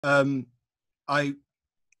Um, I,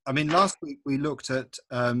 I mean, last week we looked at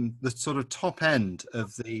the sort of top end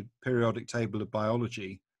of the periodic table of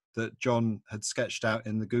biology that John had sketched out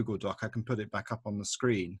in the Google Doc. I can put it back up on the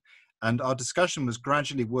screen. And our discussion was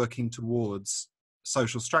gradually working towards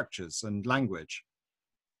social structures and language.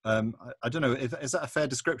 I don't know, is that a fair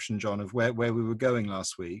description, John, of where we were going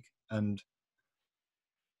last week? And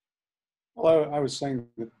Well, I was saying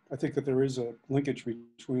that I think that there is a linkage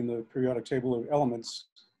between the periodic table of elements,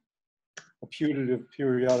 a putative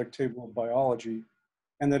periodic table of biology,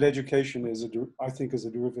 and that education is, I think, is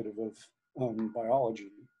a derivative of biology.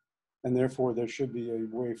 And therefore, there should be a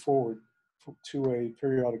way forward to a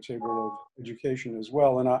periodic table of education as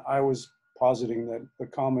well. And I was positing that the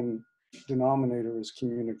common denominator is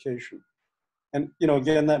communication. And,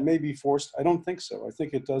 again, that may be forced. I don't think so. I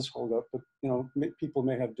think it does hold up, but, people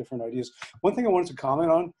may have different ideas. One thing I wanted to comment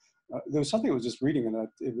on, there was something I was just reading, and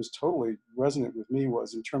it was totally resonant with me,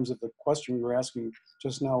 was in terms of the question we were asking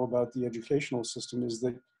just now about the educational system, is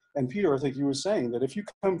that, and Peter, I think you were saying that if you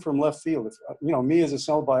come from left field, if, me as a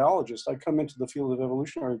cell biologist, I come into the field of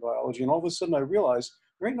evolutionary biology, and all of a sudden I realize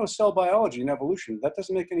there ain't no cell biology in evolution. That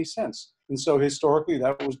doesn't make any sense. And so historically,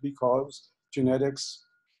 that was because genetics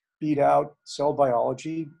beat out cell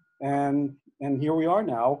biology, and here we are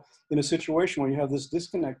now in a situation where you have this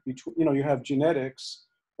disconnect between, you have genetics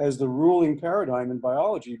as the ruling paradigm in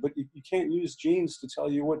biology, but you can't use genes to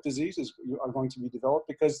tell you what diseases are going to be developed,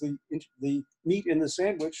 because the meat in the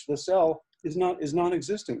sandwich, the cell, is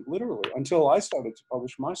non-existent, literally, until I started to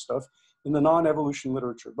publish my stuff in the non-evolution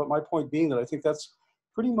literature. But my point being that I think that's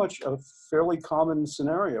pretty much a fairly common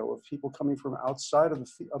scenario of people coming from outside of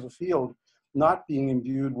the field, not being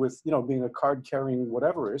imbued with, being a card-carrying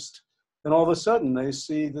whateverist, and all of a sudden they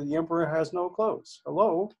see that the emperor has no clothes.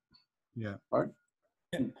 Hello? yeah. Right?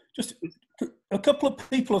 Yeah. Just a couple of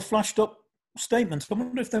people have flashed up statements. I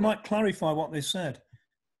wonder if they might clarify what they said.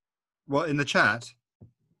 What, in the chat?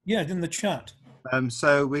 Yeah, in the chat.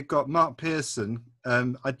 So we've got Mark Pearson.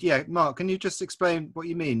 Yeah, Mark, can you just explain what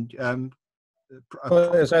you mean?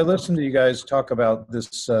 Well, as I listen to you guys talk about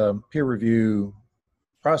this peer review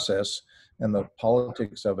process and the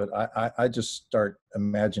politics of it, I just start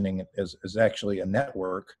imagining it as actually a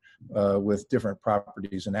network with different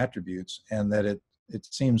properties and attributes, and that it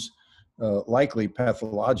seems likely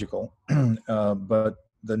pathological, but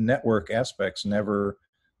the network aspects never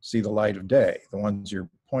see the light of day, the ones you're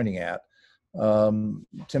pointing at.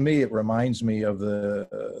 To me, it reminds me of the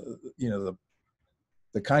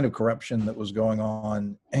kind of corruption that was going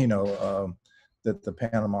on, that the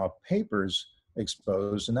Panama Papers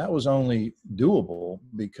exposed, and that was only doable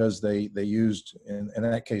because they used, in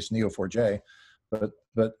that case, Neo4j, but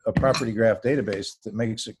a property graph database that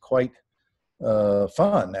makes it quite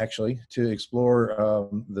fun, actually, to explore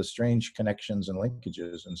the strange connections and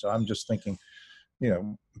linkages. And so I'm just thinking,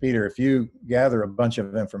 Peter, if you gather a bunch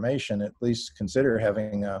of information, at least consider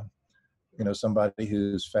having somebody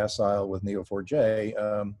who's facile with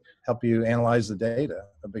Neo4j help you analyze the data,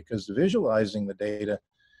 because visualizing the data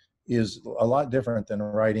is a lot different than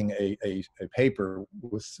writing a paper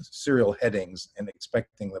with serial headings and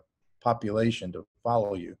expecting the population to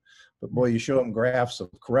follow you. But boy, you show them graphs of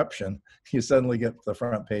corruption, you suddenly get the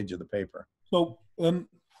front page of the paper. So can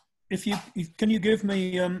you give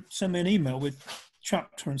me, send me an email with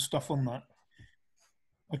chapter and stuff on that?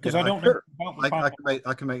 Because I don't know about the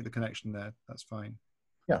I can make the connection there. That's fine.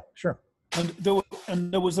 Yeah, sure. And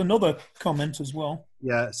there was another comment as well.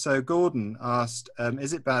 Yeah. So Gordon asked,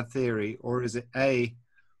 "Is it bad theory, or is it a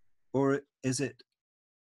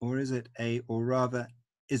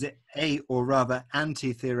rather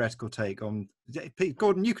anti-theoretical take on?" Pete,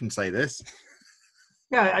 Gordon, you can say this.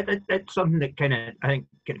 Yeah, it's something that I think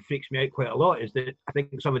freaks me out quite a lot, is that I think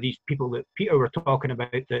some of these people that Peter were talking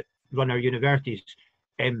about that run our universities,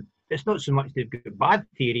 it's not so much they've got bad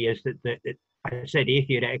theory as that I said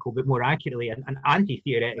atheoretical, but more accurately an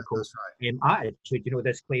anti-theoretical attitude.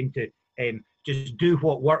 This claim to just do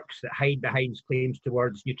what works, that hide behind claims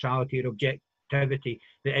towards neutrality or objectivity,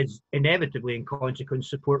 that is inevitably in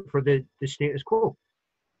consequence support for the status quo.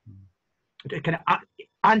 Kind of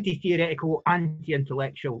anti-theoretical,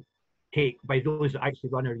 anti-intellectual take by those that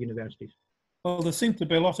actually run our universities. Well, there seems to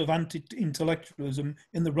be a lot of anti-intellectualism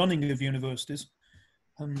in the running of universities,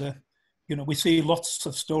 and we see lots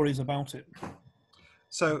of stories about it.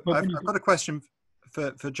 So I've got a question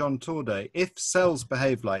for John Torday. If cells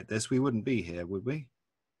behave like this, we wouldn't be here, would we?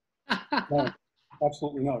 No,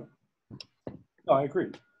 absolutely not. No, I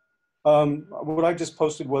agree. What I just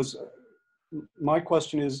posted was, my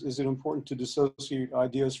question is it important to dissociate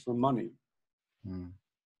ideas from money?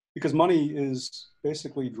 because money is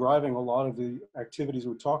basically driving a lot of the activities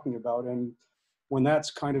we're talking about. And when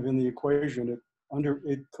that's kind of in the equation, it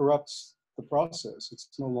corrupts the process. It's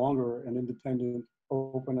no longer an independent,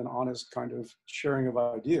 open and honest kind of sharing of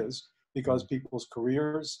ideas, because people's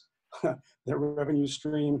careers, their revenue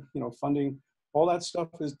stream, funding, all that stuff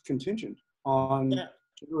is contingent on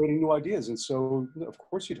generating new ideas. And so, of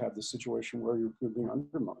course, you'd have this situation where you're being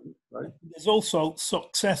undermined, right? There's also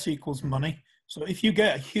success equals money. So if you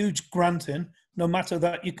get a huge grant in, no matter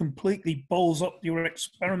that you completely balls up your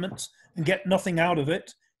experiments and get nothing out of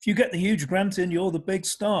it, if you get the huge grant in, you're the big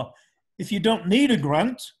star. If you don't need a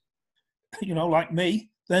grant, like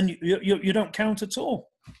me, then you don't count at all.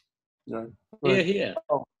 Yeah. Right. Yeah.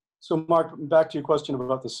 Oh, so Mark, back to your question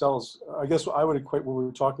about the cells. I guess I would equate what we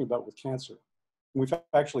were talking about with cancer. We've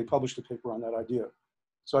actually published a paper on that idea.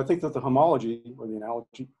 So I think that the homology, or the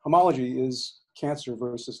analogy, homology is cancer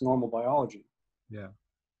versus normal biology. Yeah.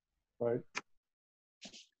 Right.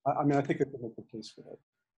 I mean, I think it could make a case for that.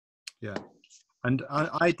 Yeah. And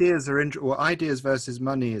ideas ideas versus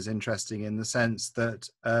money is interesting in the sense that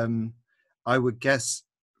I would guess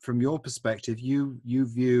from your perspective, you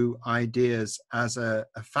view ideas as a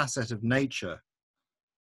facet of nature.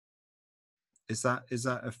 Is that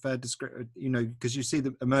a fair description? Because you see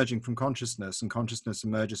them emerging from consciousness, and consciousness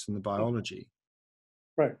emerges from the biology.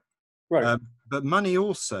 Right. But money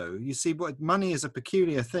also, you see, what money is a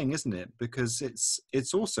peculiar thing, isn't it? Because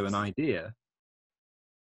it's also an idea.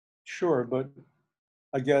 Sure, but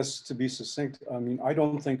I guess to be succinct, I mean, I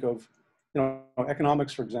don't think of,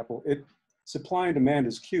 economics, for example. Supply and demand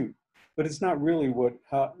is cute, but it's not really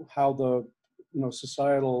how the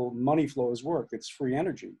societal money flows work. It's free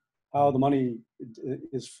energy. How the money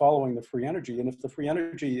is following the free energy, and if the free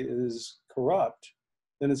energy is corrupt,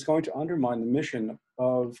 then it's going to undermine the mission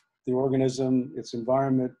of the organism, its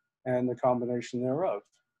environment, and the combination thereof.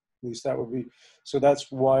 At least that would be. So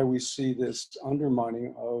that's why we see this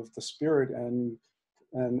undermining of the spirit and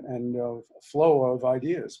flow of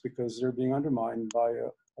ideas, because they're being undermined by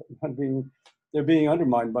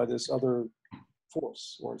this other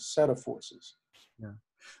force or set of forces. Yeah.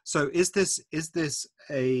 So is this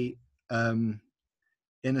a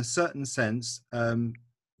in a certain sense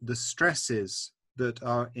the stresses that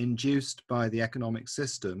are induced by the economic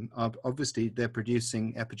system are obviously they're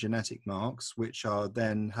producing epigenetic marks, which are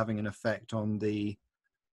then having an effect on the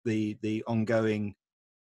ongoing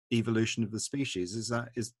evolution of the species. Is that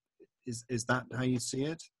how you see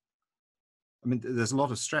it? I mean, there's a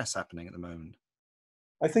lot of stress happening at the moment.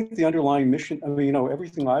 I think the underlying mission, I mean,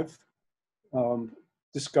 everything I've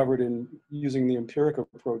discovered in using the empiric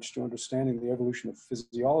approach to understanding the evolution of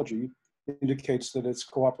physiology indicates that it's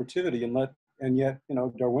cooperativity, and yet,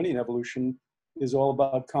 Darwinian evolution is all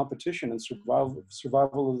about competition and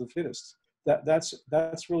survival of the fittest.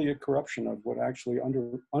 That's really a corruption of what actually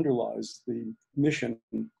underlies the mission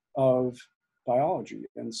of biology.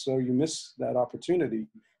 And so you miss that opportunity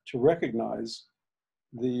to recognize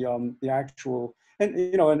the actual,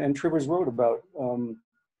 and Trivers wrote about,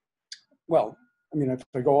 if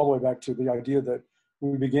I go all the way back to the idea that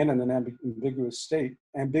we begin in an ambiguous state,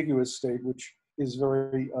 which is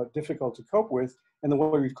very difficult to cope with. And the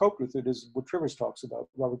way we've coped with it is what Trivers talks about.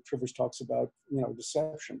 Robert Trivers talks about,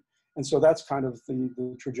 deception. And so that's kind of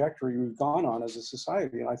the trajectory we've gone on as a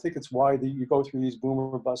society. And I think it's why you go through these boom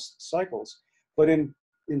or bust cycles. But in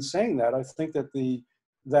saying that, I think that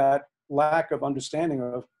that lack of understanding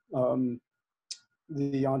of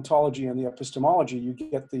the ontology and the epistemology, you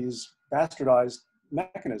get these bastardized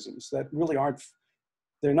mechanisms that really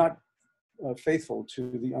they're not faithful to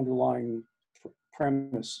the underlying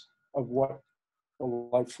premise of what a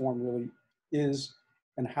life form really is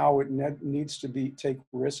and how it needs to take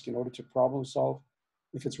risk in order to problem solve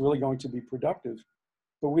if it's really going to be productive.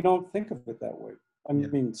 But we don't think of it that way. I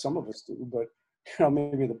mean, some of us do, but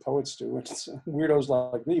maybe the poets do. It's weirdos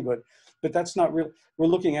like me, but that's not real.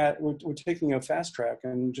 We're taking a fast track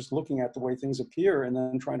and just looking at the way things appear and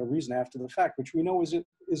then trying to reason after the fact, which we know is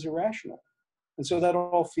irrational. And so that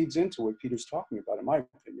all feeds into what Peter's talking about, in my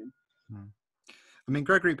opinion. I mean,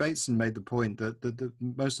 Gregory Bateson made the point that the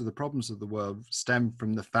most of the problems of the world stem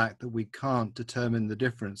from the fact that we can't determine the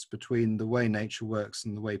difference between the way nature works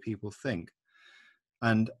and the way people think.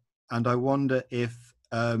 And I wonder if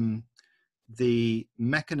the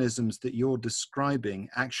mechanisms that you're describing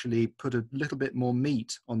actually put a little bit more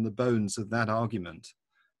meat on the bones of that argument,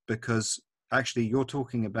 because actually you're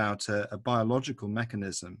talking about a biological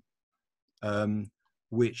mechanism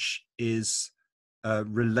which is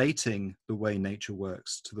relating the way nature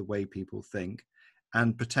works to the way people think,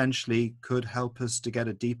 and potentially could help us to get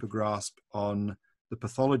a deeper grasp on the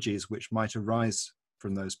pathologies which might arise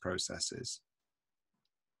from those processes.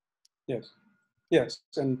 Yes, yes,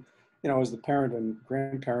 and as the parent and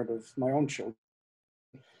grandparent of my own children,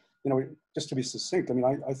 just to be succinct, I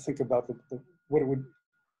mean, I think about what it would,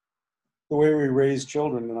 the way we raise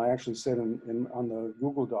children, and I actually said on the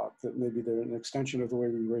Google Doc that maybe an extension of the way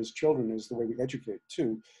we raise children is the way we educate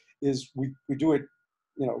too, is we do it,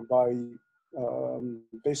 by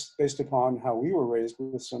based upon how we were raised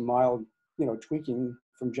with some mild, tweaking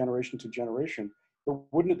from generation to generation. But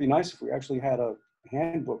wouldn't it be nice if we actually had a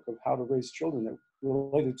handbook of how to raise children that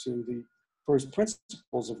related to the first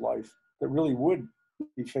principles of life that really would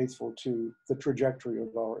be faithful to the trajectory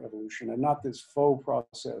of our evolution, and not this faux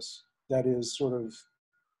process that is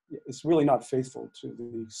it's really not faithful to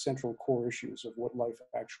the central core issues of what life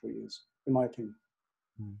actually is, in my opinion.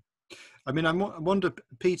 I mean, I wonder,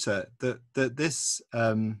 Peter, that this,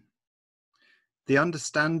 the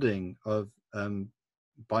understanding of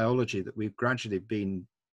biology that we've gradually been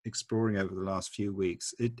exploring over the last few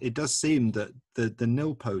weeks, it does seem that the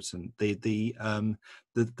nilpotent,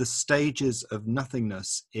 the stages of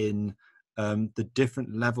nothingness in the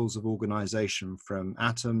different levels of organization, from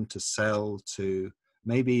atom to cell to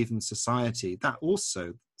maybe even society, that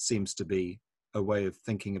also seems to be a way of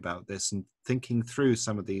thinking about this and thinking through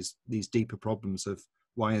some of these deeper problems of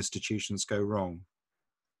why institutions go wrong.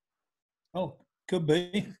 Oh, could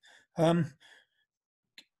be. When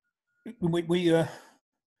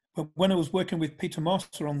I was working with Peter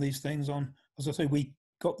Master on these things, as I say, we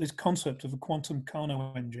got this concept of a quantum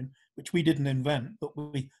Carnot engine, which we didn't invent, but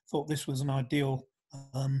we thought this was an ideal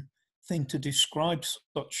thing to describe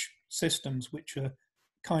such systems, which are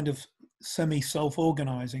kind of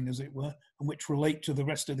semi-self-organizing, as it were, and which relate to the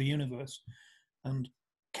rest of the universe and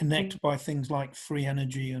connect by things like free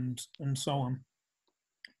energy and so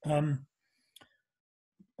on.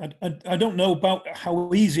 I don't know about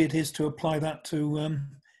how easy it is to apply that to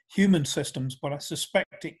human systems, but I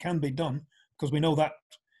suspect it can be done, because we know that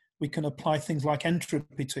we can apply things like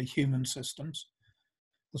entropy to human systems.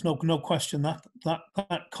 There's no question that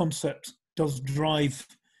concept does drive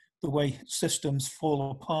the way systems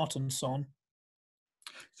fall apart and so on.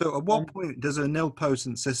 So at what point does a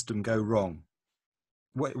nilpotent system go wrong?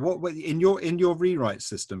 What in your rewrite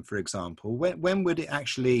system, for example, when would it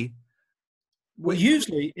actually? Well,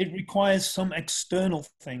 usually it requires some external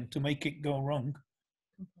thing to make it go wrong.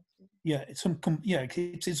 Yeah, it's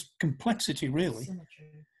complexity, really,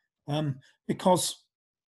 because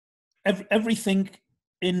everything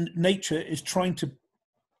in nature is trying to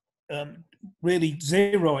really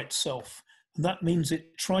zero itself, and that means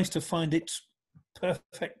it tries to find its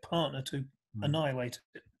perfect partner to annihilate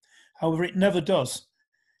it. However, it never does,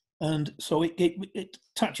 and so it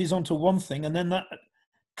attaches onto one thing, and then that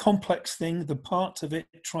complex thing, the parts of it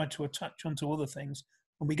try to attach onto other things,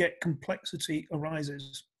 and we get complexity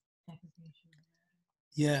arises.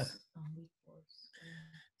 Yeah,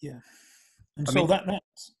 yeah, and so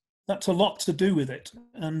that's a lot to do with it,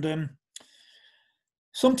 and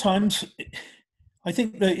sometimes I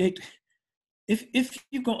think that if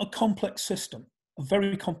you've got a complex system, a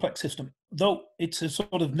very complex system, though it's a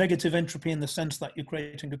sort of negative entropy in the sense that you're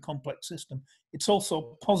creating a complex system, it's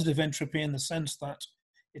also positive entropy in the sense that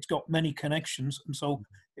it's got many connections, and so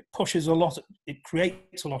it pushes a lot, it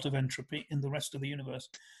creates a lot of entropy in the rest of the universe.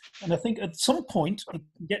 And I think at some point it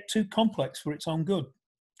can get too complex for its own good.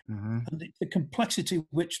 And the complexity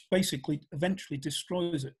which basically eventually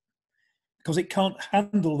destroys it, because it can't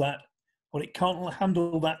handle that, or it can't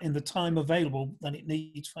handle that in the time available that it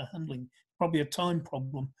needs for handling. Probably a time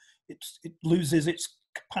problem. It loses its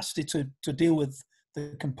capacity to deal with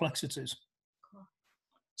the complexities.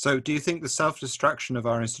 So do you think the self-destruction of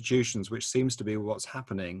our institutions, which seems to be what's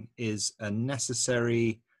happening, is a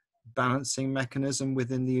necessary balancing mechanism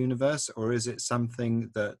within the universe, or is it something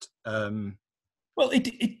that... Well,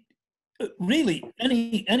 it really,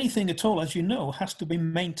 anything at all, as you know, has to be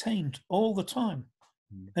maintained all the time.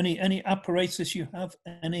 Any apparatus you have,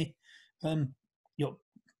 any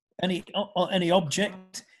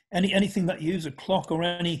object, anything that you use, a clock or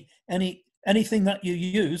anything that you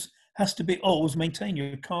use has to be always maintained.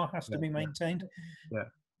 Your car has to be maintained. Yeah.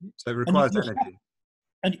 So it requires energy.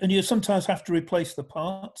 And you sometimes have to replace the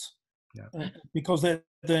parts because they're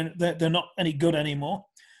not any good anymore.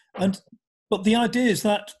 But the idea is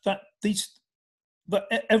that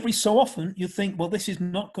every so often you think, well, this is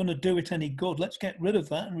not going to do it any good. Let's get rid of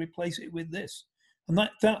that and replace it with this. And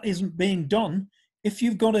that isn't being done. If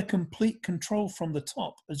you've got a complete control from the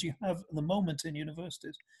top, as you have at the moment in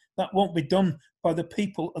universities, that won't be done by the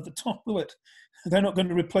people at the top, will it? They're not going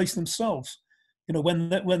to replace themselves,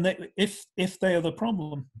 if they are the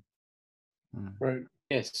problem. Right.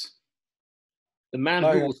 Yes. The man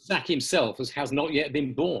who will sack himself has not yet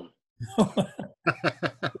been born.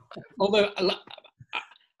 Although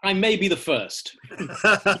I may be the first.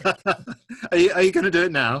 Are you going to do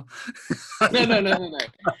it now? No.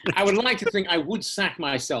 I would like to think I would sack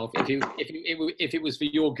myself if it was for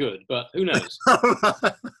your good, but who knows?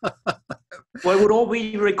 Well, it would all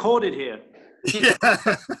be recorded here. Yeah.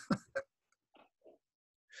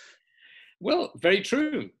 Well, very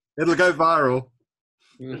true. It'll go viral.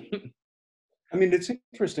 I mean, it's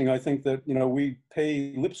interesting. I think that, you know, we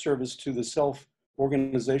pay lip service to the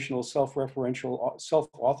self-organizational, self-referential,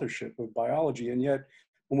 self-authorship of biology, and yet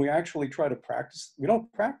when we actually try to practice, we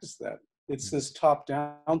don't practice that. It's this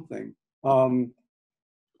top-down thing.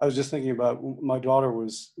 I was just thinking about my daughter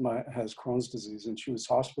has Crohn's disease, and she was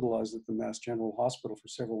hospitalized at the Mass General Hospital for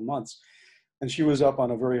several months. And she was up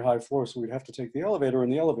on a very high floor, so we'd have to take the elevator,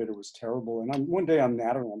 and the elevator was terrible. And one day I'm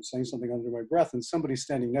nattering, I'm saying something under my breath, and somebody's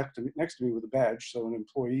standing next to me with a badge. So an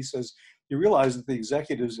employee says, "You realize that the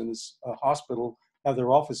executives in this hospital have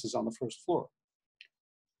their offices on the first floor."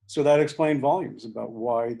 So that explained volumes about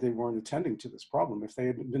why they weren't attending to this problem. If they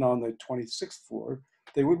had been on the 26th floor,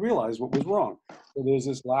 they would realize what was wrong. So there's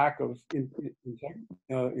this lack of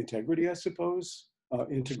integrity, I suppose,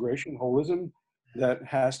 integration, holism, that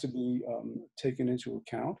has to be taken into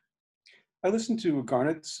account. I listened to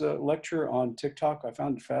Garnett's lecture on TikTok. I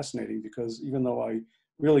found it fascinating because even though I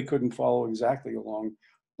really couldn't follow exactly along,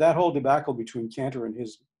 that whole debacle between Cantor and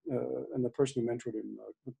and the person who mentored him,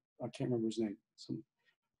 I can't remember his name.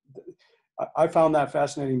 I found that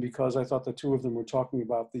fascinating because I thought the two of them were talking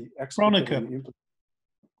about the explicit and the implicit.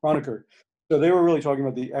 Kronecker. So they were really talking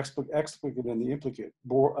about the explicit and the implicit,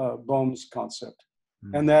 Bohm's concept.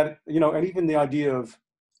 And that, you know, and even the idea of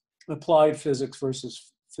applied physics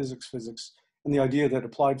versus physics, and the idea that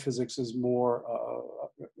applied physics is more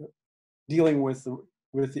dealing with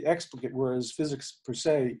the explicit, whereas physics per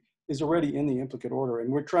se is already in the implicate order.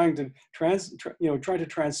 And we're trying to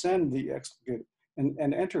transcend the explicit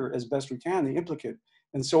and enter as best we can the implicate.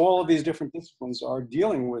 And so all of these different disciplines are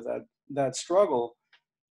dealing with that struggle.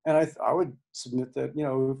 And I would submit that, you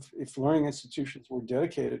know, if learning institutions were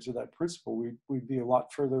dedicated to that principle, we'd be a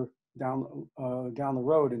lot further down the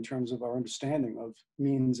road in terms of our understanding of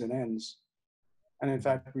means and ends. And in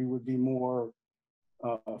fact, we would be more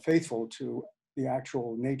faithful to the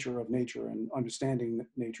actual nature of nature and understanding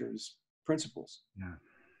nature's principles. Yeah.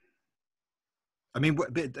 I mean,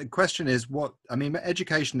 the question is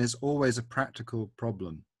education is always a practical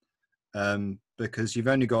problem because you've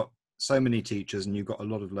only got so many teachers and you've got a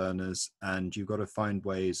lot of learners, and you've got to find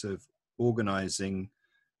ways of organizing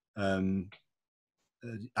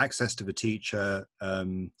access to the teacher,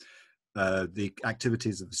 the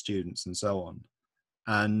activities of the students, and so on.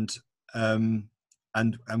 And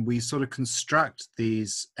we sort of construct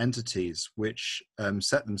these entities which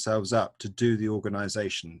set themselves up to do the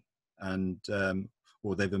organization, and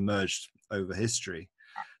or they've emerged over history.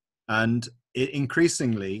 And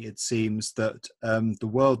increasingly, it seems that the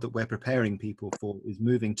world that we're preparing people for is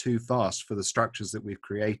moving too fast for the structures that we've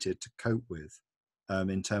created to cope with,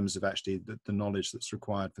 in terms of actually the knowledge that's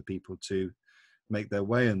required for people to make their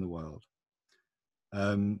way in the world.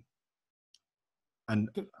 And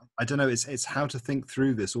I don't know, it's how to think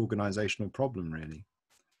through this organizational problem, really.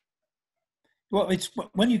 Well, it's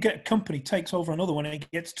when you get a company takes over another one, it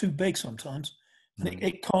gets too big sometimes. And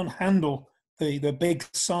it can't handle the big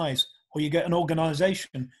size, or you get an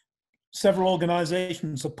organization, several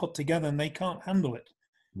organizations are put together and they can't handle it.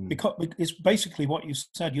 Because it's basically what you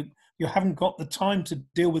said, you haven't got the time to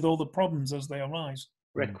deal with all the problems as they arise.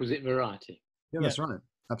 Requisite variety. Yeah, that's right.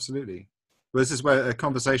 Absolutely. Well, this is where a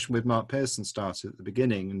conversation with Mark Pearson started at the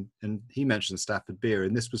beginning, and he mentioned Stafford Beer,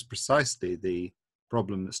 and this was precisely the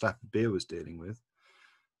problem that Stafford Beer was dealing with.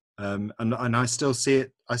 And I still see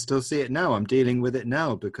it. I still see it now. I'm dealing with it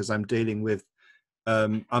now because I'm dealing with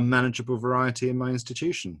unmanageable variety in my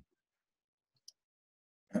institution.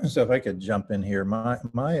 So if I could jump in here,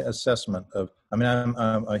 my assessment of, I'm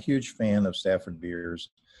a huge fan of Stafford Beer's,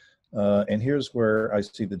 and here's where I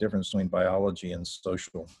see the difference between biology and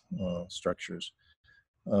social structures.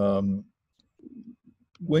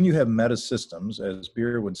 When you have meta systems, as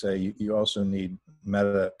Beer would say, you also need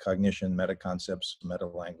metacognition, meta-concepts,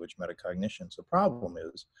 meta-language, metacognition. So the problem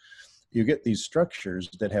is you get these structures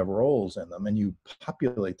that have roles in them, and you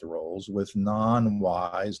populate the roles with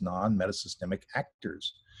non-wise, non-metasystemic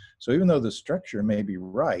actors. So even though the structure may be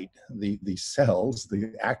right, the cells,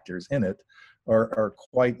 the actors in it, are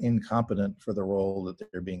quite incompetent for the role that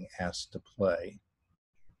they're being asked to play.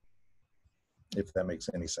 If that makes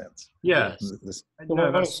any sense. Yeah.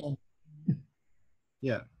 No,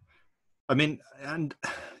 yeah. I mean, and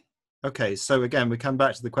Okay, so again, we come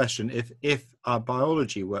back to the question: if our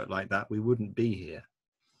biology worked like that, we wouldn't be here.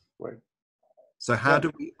 Right. So how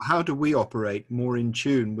do we operate more in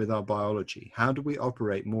tune with our biology? How do we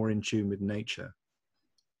operate more in tune with nature?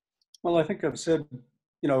 Well, I think I've said,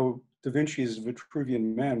 Da Vinci's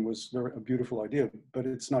Vitruvian Man was a beautiful idea, but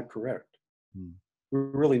it's not correct. We're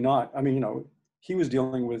really not. I mean, he was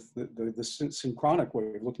dealing with the synchronic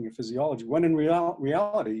way of looking at physiology, when in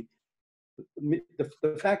reality,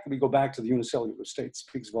 the fact that we go back to the unicellular state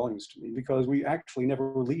speaks volumes to me, because we actually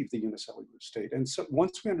never leave the unicellular state. And so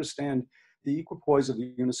once we understand the equipoise of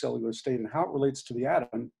the unicellular state and how it relates to the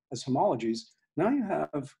atom as homologies, now you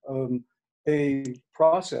have a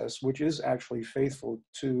process which is actually faithful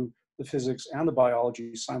to the physics and the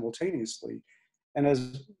biology simultaneously. And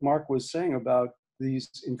as Mark was saying about these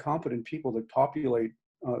incompetent people that populate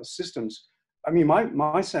systems, I mean,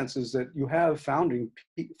 my sense is that you have founding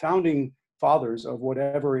fathers of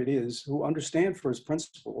whatever it is who understand first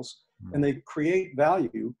principles, and they create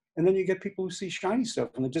value. And then you get people who see shiny stuff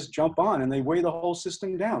and they just jump on and they weigh the whole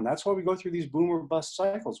system down. That's why we go through these boom or bust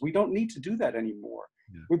cycles. We don't need to do that anymore.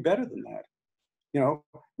 Yeah. We're better than that.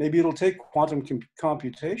 Maybe it'll take quantum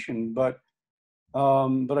computation, but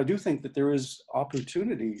I do think that there is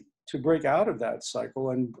opportunity to break out of that cycle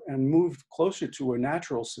and move closer to a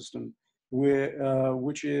natural system,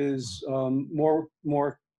 which is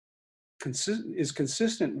more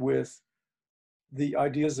consistent with the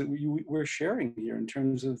ideas that we're sharing here in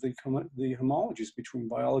terms of the homologies between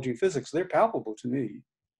biology and physics. They're palpable to me.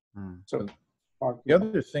 So, Mark, the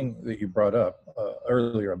other thing that you brought up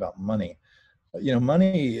earlier about money,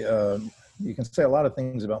 money, you can say a lot of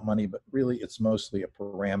things about money, but really it's mostly a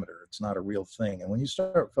parameter. It's not a real thing. And when you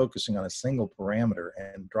start focusing on a single parameter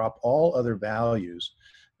and drop all other values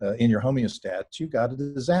in your homeostats, you got a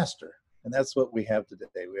disaster. And that's what we have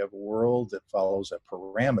today. We have a world that follows a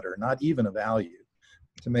parameter, not even a value,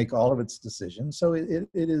 to make all of its decisions. So it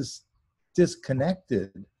is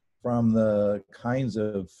disconnected from the kinds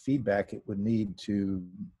of feedback it would need to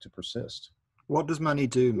persist. What does money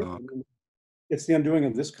do, Mark? It's the undoing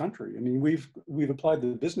of this country. I mean, we've applied the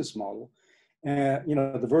business model, and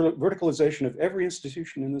the verticalization of every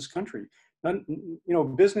institution in this country.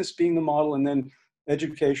 Business being the model, and then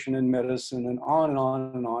education and medicine, and on and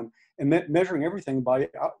on and on, and measuring everything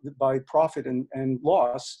by profit and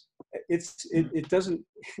loss. It doesn't.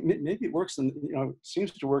 Maybe it works in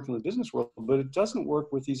seems to work in the business world, but it doesn't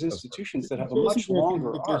work with these institutions that have a much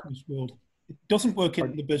longer arc. It doesn't work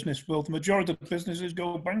in the business world. The majority of the businesses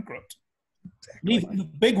go bankrupt. Exactly. Even the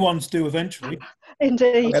big ones do eventually.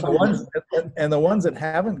 Indeed. And the ones that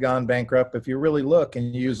haven't gone bankrupt, if you really look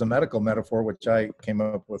and you use a medical metaphor, which I came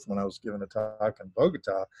up with when I was giving a talk in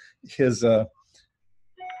Bogota, is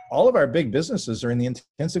all of our big businesses are in the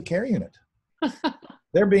intensive care unit.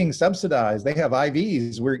 They're being subsidized. They have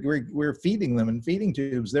IVs. We're feeding them in feeding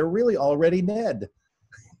tubes. They're really already dead.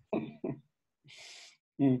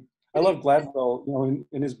 I love Gladwell.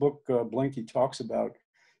 In his book Blink, he talks about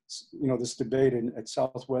this debate at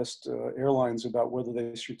Southwest Airlines about whether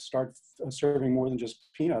they should start serving more than just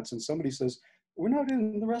peanuts. And somebody says, we're not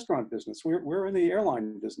in the restaurant business. We're in the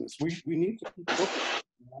airline business. We need to keep focused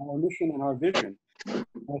on our mission and our vision. And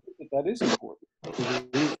I think that is important.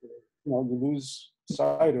 You lose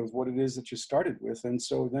sight of what it is that you started with. And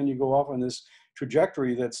so then you go off on this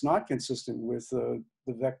trajectory that's not consistent with the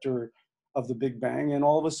vector of the Big Bang. And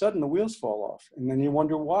all of a sudden the wheels fall off. And then you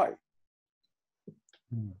wonder why.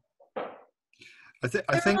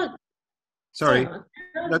 I think. Sorry.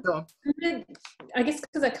 No, go on. I guess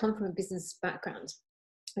because I come from a business background,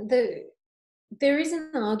 there is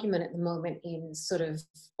an argument at the moment in sort of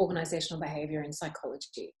organizational behavior and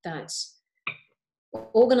psychology that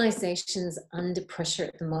organizations under pressure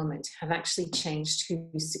at the moment have actually changed who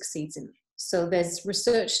succeeds in them. So there's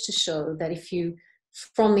research to show that if you,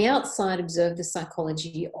 from the outside, observe the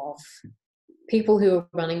psychology of people who are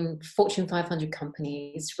running Fortune 500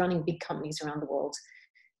 companies, running big companies around the world,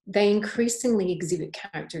 they increasingly exhibit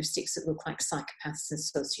characteristics that look like psychopaths and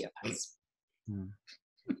sociopaths.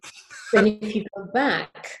 Then if you go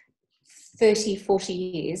back 30, 40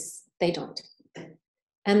 years, they don't.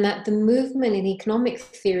 And that the movement in economic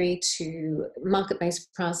theory to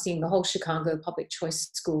market-based pricing, the whole Chicago public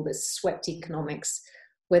choice school that swept economics,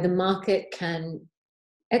 where the market can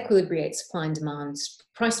equilibrate supply and demand,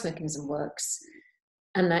 price mechanism works,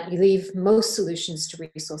 and that you leave most solutions to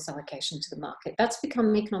resource allocation to the market. That's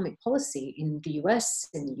become economic policy in the US,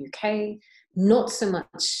 in the UK, not so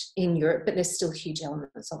much in Europe, but there's still huge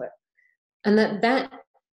elements of it. And that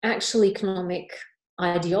actual economic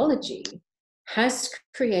ideology has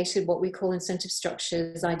created what we call incentive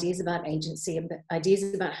structures, ideas about agency,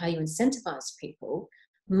 ideas about how you incentivize people,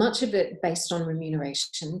 much of it based on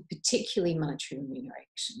remuneration, particularly monetary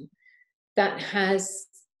remuneration, that has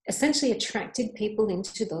essentially attracted people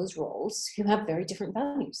into those roles who have very different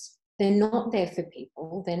values. They're not there for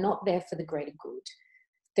people. They're not there for the greater good.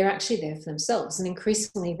 They're actually there for themselves. And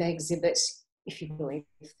increasingly they exhibit, if you believe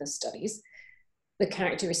the studies, the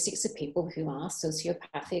characteristics of people who are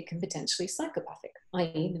sociopathic and potentially psychopathic,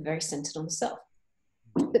 i.e. they're very centered on the self.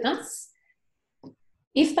 But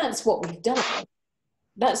if that's what we've done,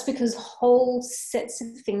 that's because whole sets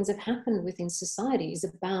of things have happened within societies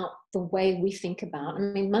about the way we think about. I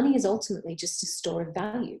mean, money is ultimately just a store of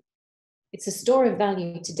value. It's a store of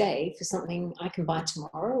value today for something I can buy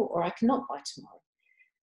tomorrow or I cannot buy tomorrow.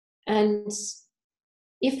 And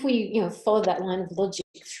if we follow that line of logic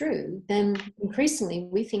through, then increasingly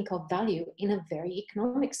we think of value in a very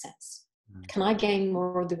economic sense. Can I gain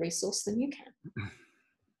more of the resource than you can?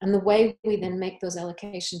 And the way we then make those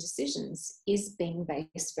allocation decisions is being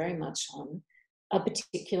based very much on a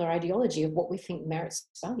particular ideology of what we think merits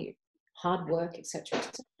value, hard work, etc.,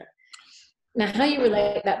 etc. Now, how you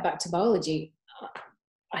relate that back to biology,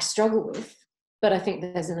 I struggle with, but I think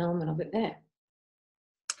there's an element of it there.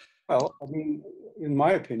 Well, I mean, in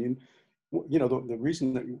my opinion, the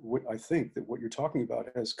reason that I think that what you're talking about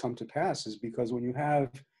has come to pass is because when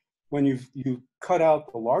you've cut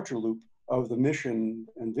out the larger loop of the mission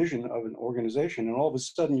and vision of an organization, and all of a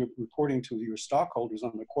sudden you're reporting to your stockholders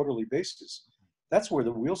on a quarterly basis, that's where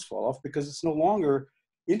the wheels fall off, because it's no longer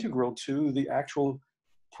integral to the actual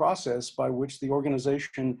process by which the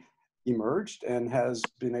organization emerged and has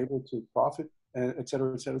been able to profit, et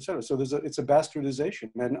cetera, et cetera, et cetera. So it's a bastardization.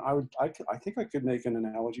 And I think I could make an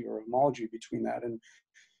analogy or homology between that and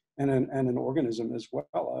an organism as well,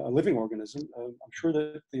 a living organism. I'm sure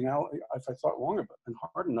that if I thought long about and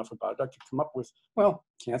hard enough about it, I could come up with, well,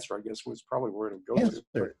 cancer, I guess, was probably where it would go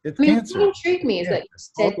to. It's I mean, cancer. what intrigued me is that you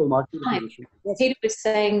said Peter was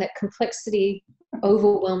saying that complexity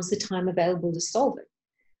overwhelms the time available to solve it.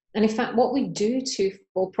 And in fact, what we do to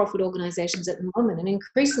for-profit organizations at the moment, and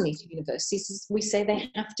increasingly to universities, is we say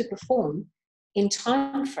they have to perform in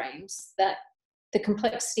timeframes that the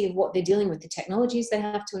complexity of what they're dealing with, the technologies they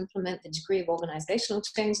have to implement, the degree of organizational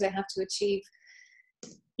change they have to achieve,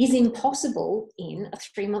 is impossible in a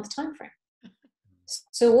 3-month timeframe.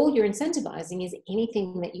 So all you're incentivizing is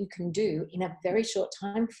anything that you can do in a very short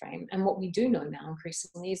time frame. And what we do know now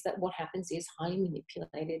increasingly is that what happens is highly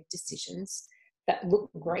manipulated decisions that look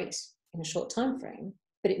great in a short time frame,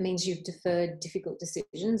 but it means you've deferred difficult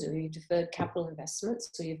decisions, or you've deferred capital investments,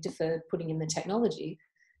 or you've deferred putting in the technology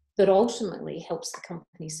that ultimately helps the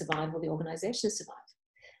company survive or the organization survive.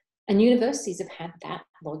 And universities have had that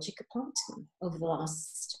logic applied to them over the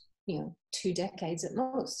last 2 decades at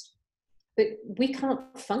most. But we can't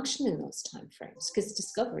function in those timeframes because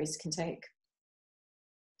discoveries can take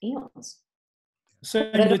eons.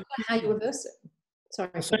 Same But I don't with, know how you reverse it.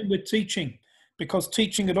 Sorry. same with teaching, because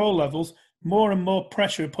teaching at all levels, more and more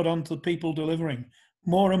pressure put onto the people delivering,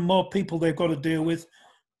 more and more people they've got to deal with,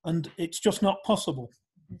 and it's just not possible.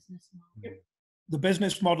 The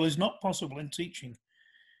business model is not possible in teaching.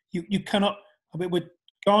 You cannot. I mean, what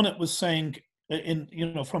Garnett was saying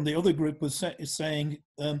from the other group is saying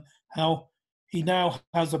how he now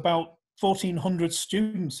has about 1,400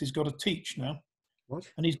 students he's got to teach now. What?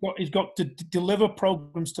 And he's got to deliver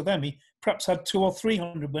programs to them. He perhaps had 200 or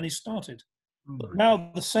 300 when he started, but now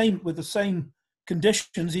with the same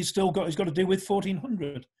conditions, he's got to deal with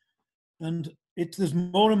 1,400, and there's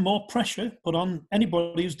more and more pressure put on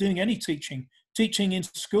anybody who's doing any teaching. Teaching in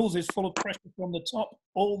schools is full of pressure from the top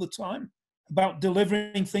all the time about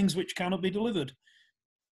delivering things which cannot be delivered.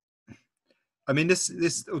 I mean, the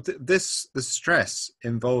stress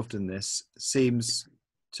involved in this seems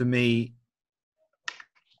to me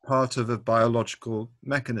part of a biological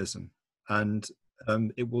mechanism, and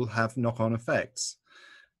it will have knock-on effects.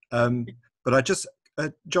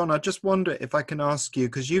 But John, I just wonder if I can ask you,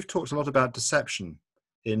 because you've talked a lot about deception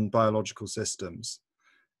in biological systems,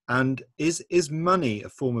 and is money a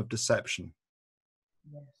form of deception?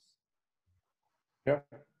 Yes. Yeah,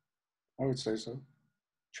 I would say so.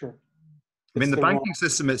 Sure. I mean, the banking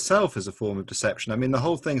system itself is a form of deception. I mean, the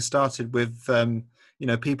whole thing started with,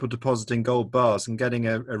 people depositing gold bars and getting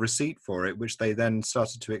a receipt for it, which they then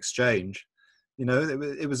started to exchange.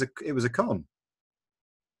 It was a con.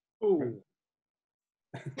 Ooh.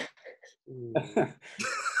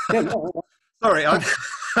 Yeah, no. Sorry.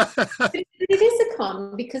 It is a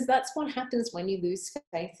con, because that's what happens when you lose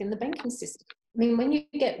faith in the banking system. I mean, when you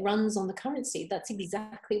get runs on the currency, that's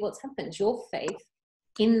exactly what's happened. Your faith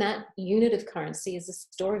in that unit of currency as a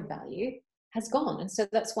store of value has gone. And so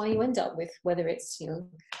that's why you end up with, whether it's, you know,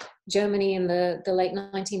 Germany in the late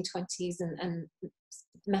 1920s and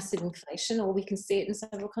massive inflation, or we can see it in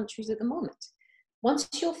several countries at the moment. Once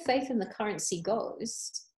your faith in the currency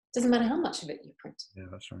goes, it doesn't matter how much of it you print. Yeah,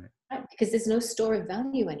 that's right. Right? Because there's no store of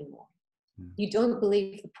value anymore. You don't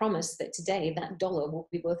believe the promise that today that dollar will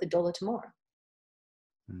be worth $1 tomorrow.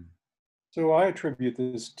 So I attribute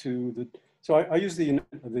this to the, so I use the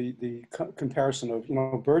comparison of, you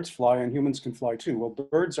know, birds fly and humans can fly too. Well,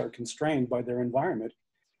 birds are constrained by their environment.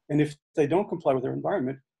 And if they don't comply with their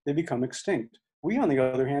environment, they become extinct. We, on the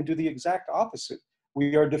other hand, do the exact opposite.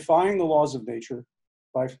 We are defying the laws of nature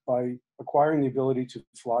by acquiring the ability to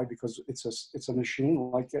fly, because it's a machine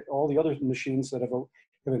like all the other machines that have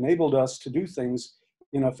enabled us to do things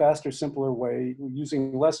in a faster, simpler way,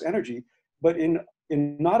 using less energy, but in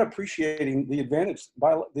not appreciating the advantage,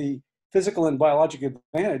 the physical and biological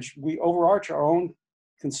advantage, we overarch our own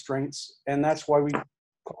constraints, and that's why we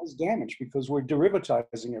cause damage, because we're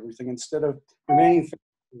derivatizing everything instead of remaining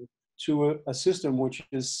faithful to a system which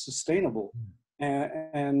is sustainable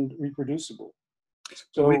and reproducible.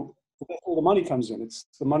 So that's where the money comes in. It's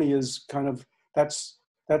the money is kind of, that's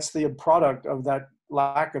the product of that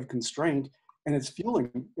lack of constraint, and it's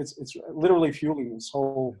fueling. It's literally fueling this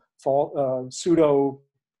whole pseudo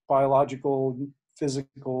biological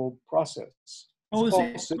physical process. Oh, is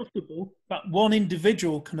it possible that one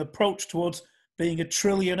individual can approach towards being a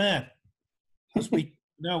trillionaire, as we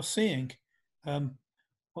now seeing?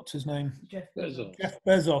 What's his name? Jeff Bezos. Jeff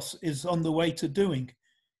Bezos is on the way to doing.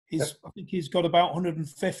 I think he's got about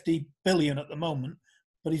 150 billion at the moment,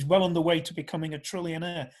 but he's well on the way to becoming a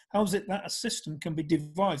trillionaire. How is it that a system can be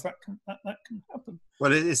devised that can happen?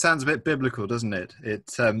 Well, it sounds a bit biblical, doesn't it?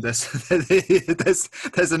 There's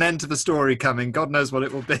an end to the story coming. God knows what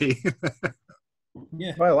it will be.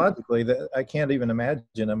 Yeah. Biologically, I can't even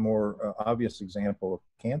imagine a more obvious example of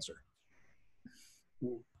cancer.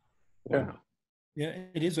 Yeah. Yeah,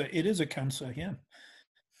 it is a cancer. Yeah.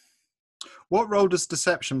 What role does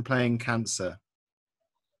deception play in cancer?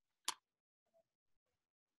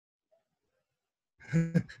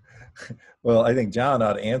 Well, I think John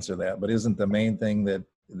ought to answer that, but isn't the main thing that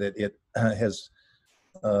it has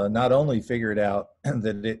not only figured out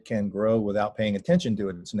that it can grow without paying attention to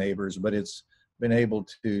its neighbors, but it's been able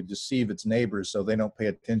to deceive its neighbors so they don't pay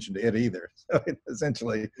attention to it either. So it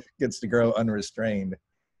essentially gets to grow unrestrained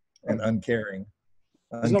and uncaring,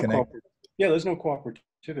 unconnected. There's no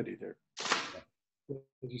cooperativity there.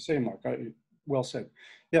 As you say, Mark, well said.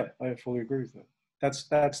 Yeah, I fully agree with that.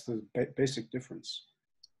 That's the basic difference.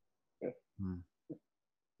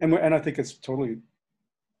 And I think it's totally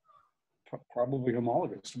probably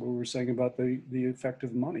homologous to what we were saying about the effect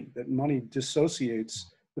of money, that money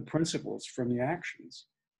dissociates the principles from the actions.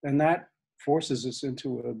 And that forces us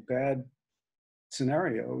into a bad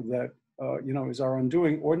scenario that, is our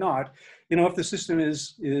undoing or not. If the system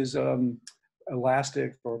is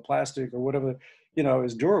elastic or plastic or whatever,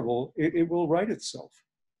 is durable, it will right itself.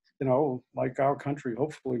 Like our country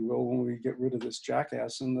hopefully will when we get rid of this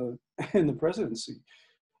jackass in the presidency.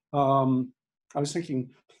 I was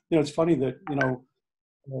thinking, it's funny that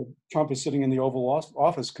Trump is sitting in the Oval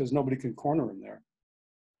Office because nobody can corner him there.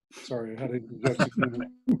 Sorry, I had to interject.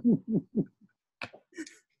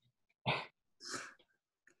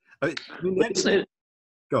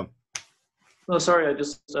 Go on. No, sorry. I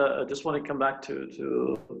just want to come back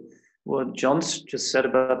to what John's just said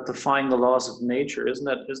about defying the laws of nature. Isn't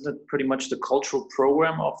that pretty much the cultural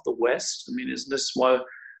program of the West? I mean, isn't this why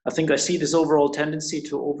I think I see this overall tendency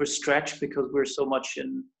to overstretch, because we're so much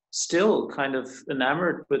still kind of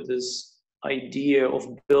enamored with this idea of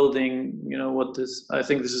building, I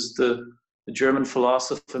think this is the German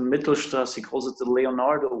philosopher Mittelstrass, he calls it the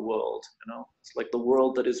Leonardo world. It's like the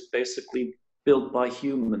world that is basically built by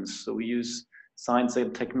humans. So we use science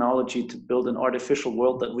and technology to build an artificial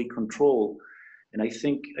world that we control. And I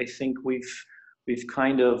think we've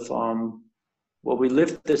kind of we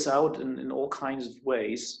lived this out in all kinds of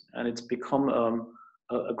ways, and it's become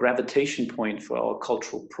a gravitation point for our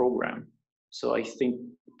cultural program. So I think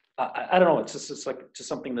I don't know, it's just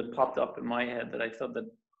something that popped up in my head, that I thought that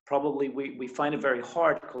probably we find it very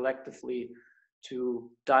hard collectively to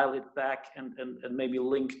dial it back and maybe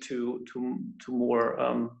link to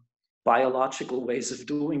more biological ways of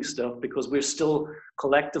doing stuff, because we're still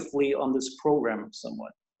collectively on this program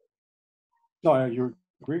somewhat. No, I agree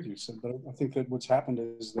with you, but I think that what's happened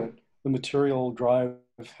is that the material drive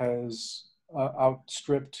has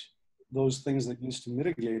outstripped those things that used to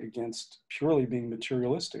mitigate against purely being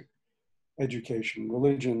materialistic. Education,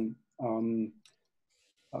 religion,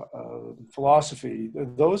 philosophy,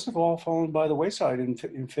 those have all fallen by the wayside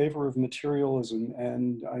in favor of materialism,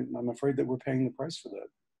 and I'm afraid that we're paying the price for that.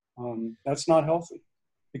 That's not healthy,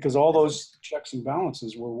 because all those checks and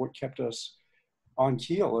balances were what kept us on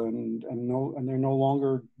keel, and they're no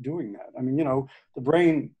longer doing that. I mean, you know, the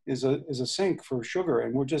brain is a sink for sugar,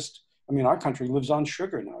 and we're just, I mean, our country lives on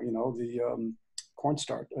sugar now. You know, the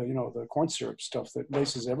cornstarch, you know, the corn syrup stuff that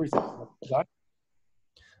laces everything.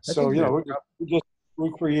 So, you know,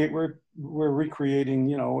 we're recreating,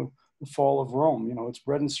 you know, the fall of Rome. You know, it's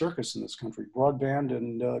bread and circus in this country, broadband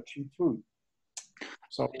and cheap food.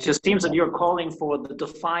 So it just seems that you're calling for the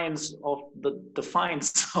defiance of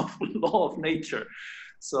law of nature.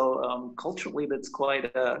 So culturally, that's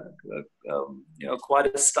quite you know,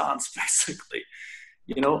 quite a stance, basically.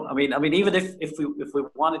 You know, I mean, even if we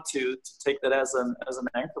wanted to take that as an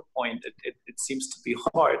anchor point, it seems to be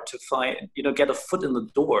hard to find, you know, get a foot in the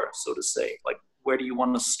door, so to say. Like, where do you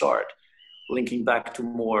want to start? Linking back to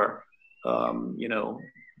more, you know,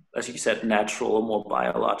 as you said, natural or more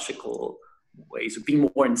biological ways, or being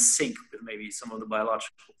more in sync with maybe some of the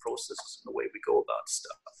biological processes and the way we go about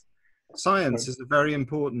stuff. Science is a very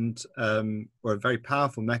important or a very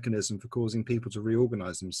powerful mechanism for causing people to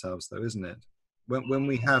reorganize themselves, though, isn't it? When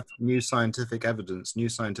we have new scientific evidence, new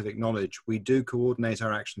scientific knowledge, we do coordinate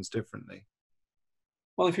our actions differently.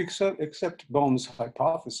 Well, if you accept Bohm's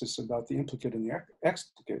hypothesis about the implicate and the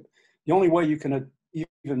explicate, the only way you can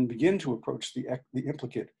even begin to approach the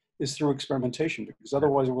implicate is through experimentation, because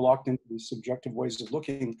otherwise we're locked into these subjective ways of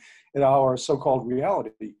looking at our so-called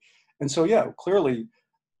reality. And so, yeah, clearly,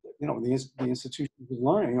 you know, the institutions of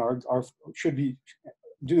learning should be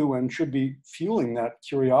fueling that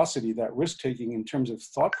curiosity, that risk-taking in terms of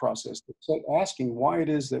thought process, asking why it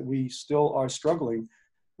is that we still are struggling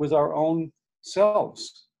with our own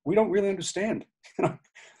selves. We don't really understand, you know?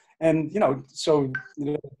 And, you know, so,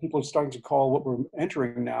 you know, people are starting to call what we're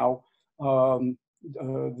entering now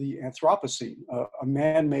the Anthropocene, a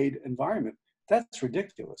man-made environment. That's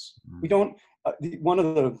ridiculous. We don't,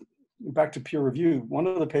 back to peer review, one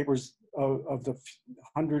of the papers of the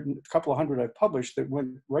couple of hundred I published that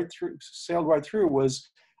sailed right through was,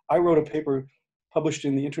 I wrote a paper published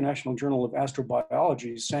in the International Journal of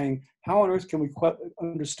Astrobiology saying, how on earth can we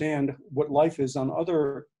understand what life is on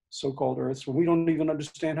other so-called Earths when we don't even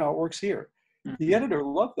understand how it works here? The editor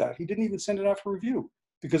loved that. He didn't even send it out for review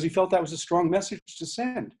because he felt that was a strong message to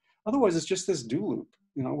send. Otherwise, it's just this do loop.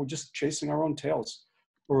 You know, we're just chasing our own tails.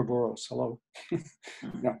 Ouroboros, hello.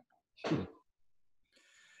 Yeah.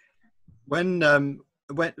 When I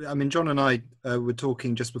mean, John and I were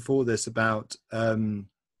talking just before this about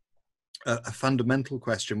a fundamental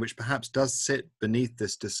question, which perhaps does sit beneath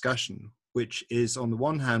this discussion, which is, on the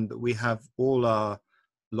one hand, that we have all our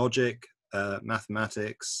logic,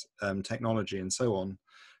 mathematics, technology, and so on,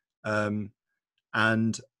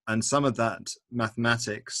 and some of that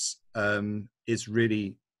mathematics is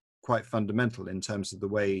really quite fundamental in terms of the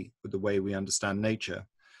way we understand nature.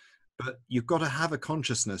 But you've got to have a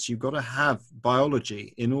consciousness, you've got to have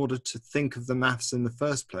biology in order to think of the maths in the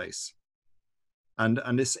first place. And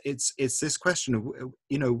it's this question of,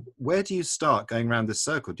 you know, where do you start going around this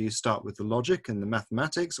circle? Do you start with the logic and the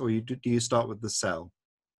mathematics, or do you start with the cell?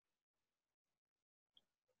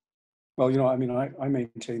 Well, you know, I mean, I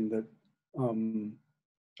maintain that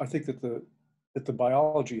I think that the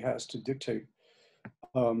biology has to dictate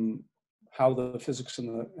how the physics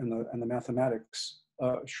and the mathematics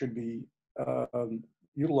should be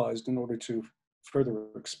utilized in order to further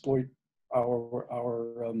exploit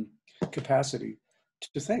our capacity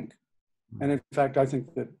to think. And in fact, I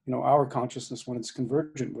think that, you know, our consciousness, when it's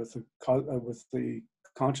convergent with the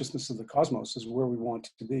consciousness of the cosmos, is where we want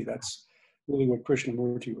to be. That's really what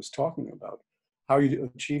Krishnamurti was talking about. How you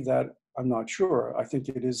achieve that, I'm not sure. I think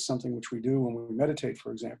it is something which we do when we meditate,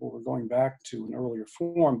 for example. We're going back to an earlier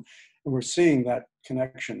form, and we're seeing that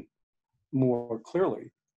connection more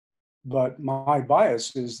clearly. But my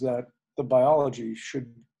bias is that the biology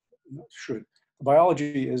the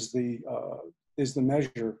biology is the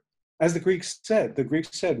measure. As the Greeks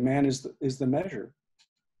said, man is the measure.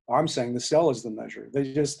 I'm saying the cell is the measure.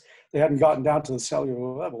 They hadn't gotten down to the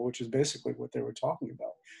cellular level, which is basically what they were talking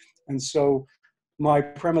about. And so my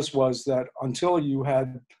premise was that until you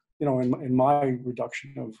had, you know, in my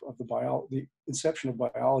reduction of the inception of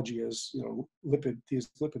biology as, you know, these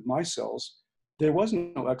lipid micelles, there was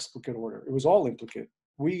no explicate order. It was all implicate.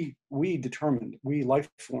 We life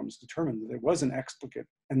forms determined that there was an explicate.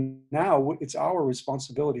 And now it's our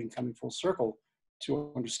responsibility in coming full circle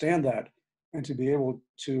to understand that and to be able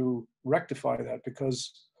to rectify that,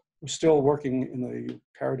 because we're still working in the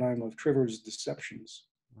paradigm of Trivers' deceptions.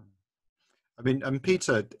 I mean, and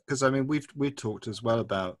Peter, because I mean, we've talked as well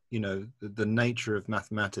about, you know, the nature of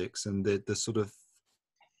mathematics and the sort of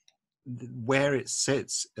where it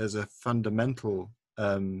sits as a fundamental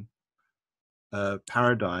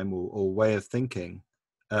paradigm or way of thinking,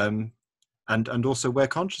 and also where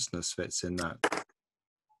consciousness fits in that.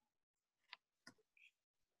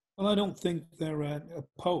 Well, I don't think they're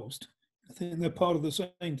opposed. I think they're part of the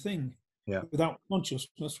same thing. Yeah. Without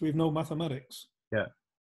consciousness, we have no mathematics. Yeah.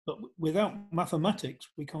 But without mathematics,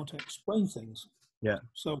 we can't explain things. Yeah.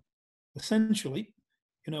 So essentially,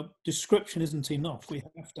 you know, description isn't enough. We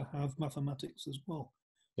have to have mathematics as well.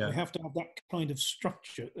 Yeah. We have to have that kind of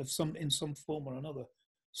structure of in some form or another,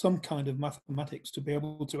 some kind of mathematics to be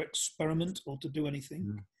able to experiment or to do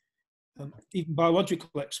anything. Even biological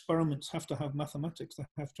experiments have to have mathematics. They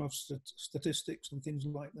have to have statistics and things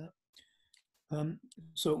like that.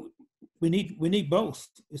 So we need both.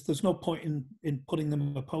 There's no point in putting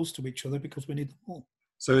them opposed to each other because we need them all.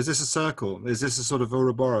 So is this a circle? Is this a sort of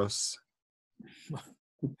Ouroboros?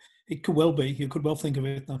 It could well be. You could well think of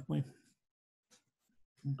it that way.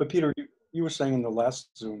 But Peter, you were saying in the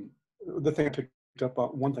last Zoom, the thing I picked up on,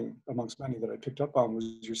 one thing amongst many that I picked up on, was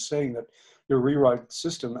you're saying that your rewrite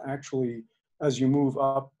system actually, as you move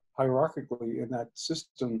up hierarchically in that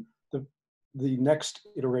system, the next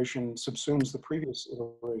iteration subsumes the previous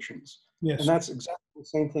iterations. Yes. And that's exactly the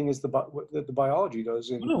same thing as the biology does.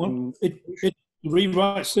 The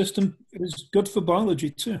rewrite system is good for biology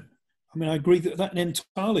too. I mean, I agree that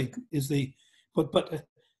entirely is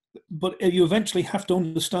but you eventually have to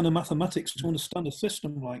understand the mathematics to understand a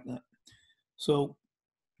system like that. So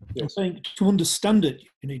yes. I'm saying to understand it,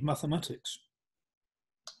 you need mathematics.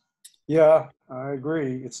 Yeah, I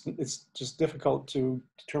agree. It's just difficult to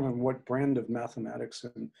determine what brand of mathematics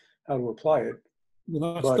and how to apply it.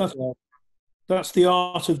 Well, that's the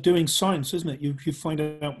art of doing science, isn't it? You find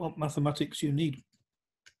out what mathematics you need.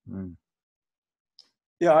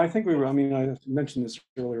 Yeah, I think I mentioned this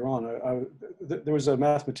earlier on. There was a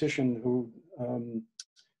mathematician who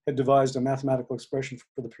had devised a mathematical expression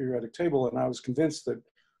for the periodic table, and I was convinced that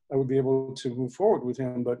I would be able to move forward with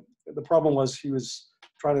him. But the problem was he was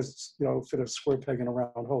trying to, fit a square peg in a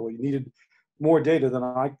round hole. He needed more data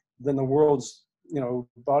than the world's,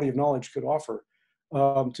 body of knowledge could offer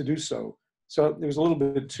to do so. So it was a little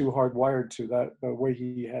bit too hardwired to that, the way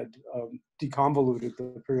he had deconvoluted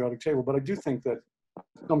the periodic table. But I do think that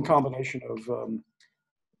some combination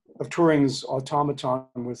of Turing's automaton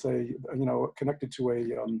with connected to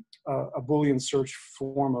a Boolean search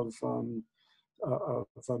form of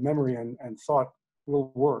memory and thought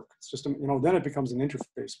will work. It's just, then it becomes an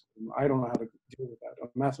interface. I don't know how to deal with that. A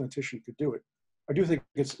mathematician could do it. I do think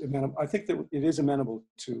I think that it is amenable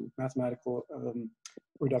to mathematical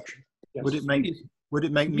reduction. Yes. Would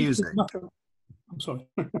it make music? I'm sorry.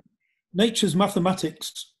 Nature's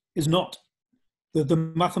mathematics is not the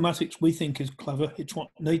mathematics we think is clever. It's what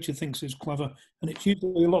nature thinks is clever, and it's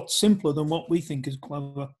usually a lot simpler than what we think is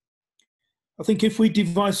clever. I think if we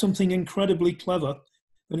devise something incredibly clever,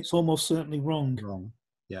 then it's almost certainly wrong. Wrong,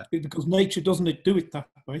 yeah. Because nature doesn't do it that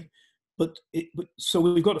way. So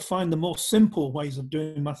we've got to find the more simple ways of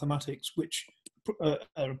doing mathematics, which are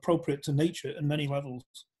appropriate to nature at many levels.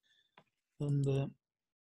 And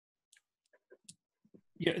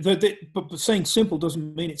but saying simple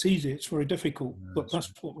doesn't mean it's easy. It's very difficult. No, but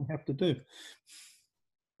that's what we have to do.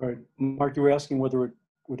 Right, Mark, you were asking whether it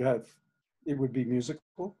would be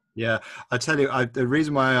musical. Yeah, I tell you, the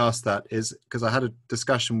reason why I asked that is because I had a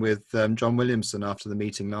discussion with John Williamson after the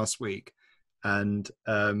meeting last week, and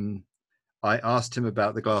I asked him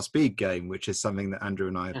about the glass bead game, which is something that Andrew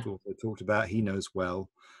and I have also talked about. He knows well,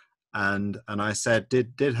 and I said,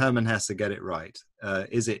 did Hermann Hesse get it right?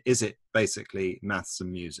 Is it basically maths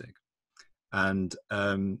and music? And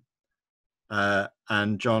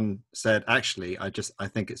John said, actually, I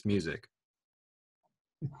think it's music.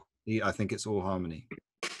 I think it's all harmony.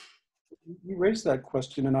 You raised that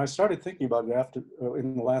question, and I started thinking about it after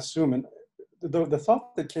in the last Zoom, and the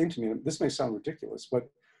thought that came to me, this may sound ridiculous, but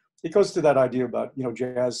it goes to that idea about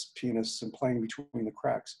jazz pianists and playing between the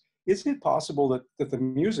cracks. Is it possible that the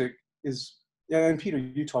music is, and Peter,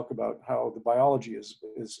 you talk about how the biology is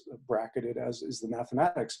bracketed as is the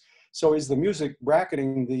mathematics. So is the music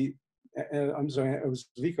bracketing the? I'm sorry, it was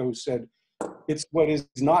Vika who said it's what is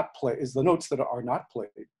not played, is the notes that are not played.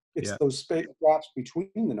 It's those space gaps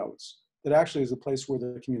between the notes that actually is the place where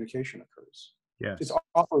the communication occurs. Yes. It's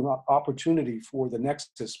offering an opportunity for the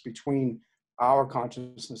nexus between our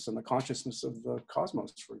consciousness and the consciousness of the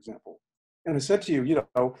cosmos, for example. And I said to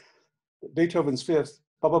you, Beethoven's Fifth,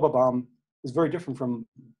 ba ba ba bum, is very different from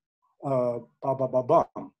ba ba ba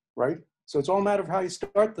bum, right? So it's all a matter of how you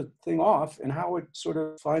start the thing off and how it sort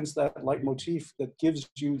of finds that leitmotif that gives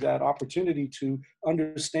you that opportunity to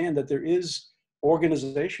understand that there is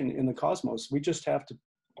organization in the cosmos. We just have to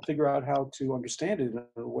figure out how to understand it in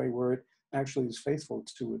a way where it actually is faithful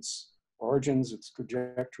to its origins, its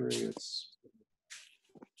trajectory, its...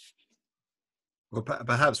 Well,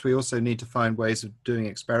 perhaps we also need to find ways of doing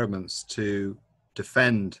experiments to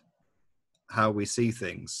defend how we see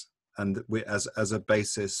things, and as a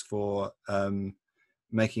basis for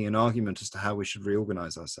making an argument as to how we should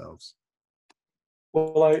reorganize ourselves.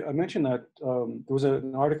 Well, I mentioned that there was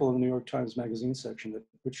an article in the New York Times Magazine section that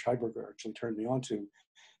Rich Heiberger actually turned me on to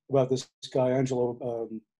about this guy, Angelo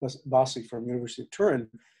Bassi from University of Turin.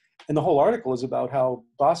 And the whole article is about how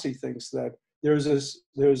Bassi thinks that there's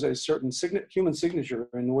a certain human signature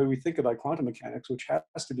in the way we think about quantum mechanics, which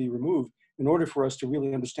has to be removed in order for us to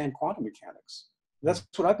really understand quantum mechanics. That's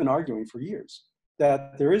what I've been arguing for years,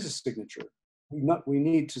 that there is a signature. We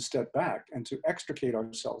need to step back and to extricate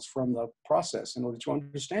ourselves from the process in order to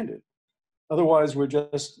understand it. Otherwise,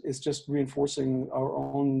 it's just reinforcing our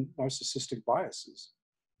own narcissistic biases.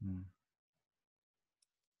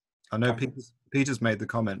 I know Peter's made the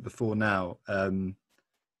comment before now.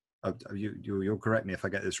 You'll correct me if I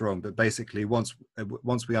get this wrong, but basically, once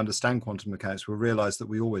we understand quantum mechanics, we'll realize that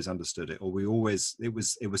we always understood it, or it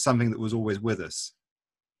was something that was always with us.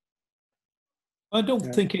 I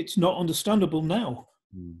don't think it's not understandable now.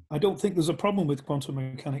 I don't think there's a problem with quantum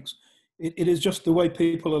mechanics. It is just the way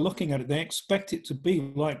people are looking at it. They expect it to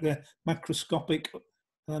be like their macroscopic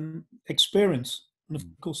experience. And of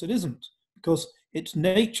course it isn't, because it's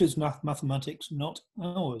nature's mathematics, not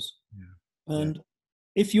ours. Yeah. And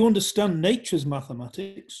if you understand nature's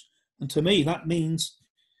mathematics, and to me that means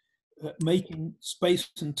making space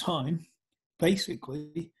and time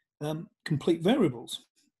basically complete variables.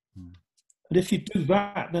 And if you do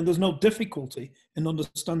that, then there's no difficulty in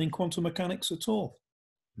understanding quantum mechanics at all.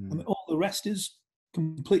 I mean, all the rest is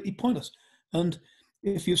completely pointless. And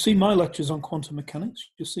if you've seen my lectures on quantum mechanics,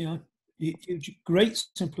 you'll see huge, great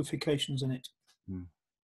simplifications in it,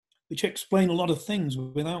 which explain a lot of things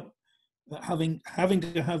without having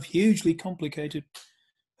to have hugely complicated,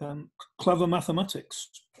 clever mathematics.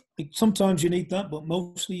 Sometimes you need that, but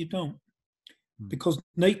mostly you don't, because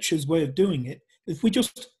nature's way of doing it. If we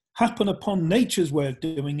just happen upon nature's way of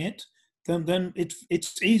doing it, then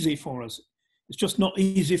it's easy for us. It's just not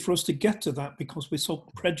easy for us to get to that because we're so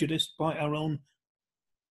prejudiced by our own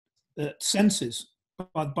senses,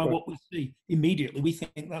 by what we see. Immediately we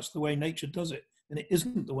think that's the way nature does it, and it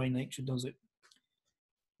isn't the way nature does it.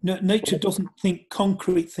 No, nature doesn't think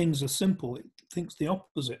concrete things are simple. It thinks the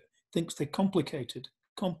opposite. It thinks they're complicated,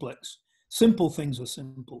 complex. Simple things are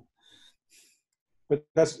simple. But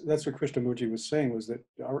that's what Krishnamurti was saying, was that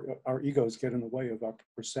our egos get in the way of our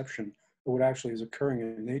perception of what actually is occurring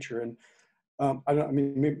in nature. And I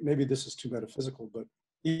mean, maybe this is too metaphysical, but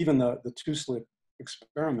even the two-slit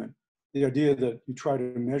experiment, the idea that you try to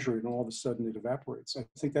measure it and all of a sudden it evaporates. I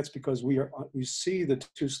think that's because we see the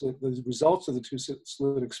results of the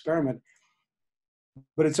two-slit experiment,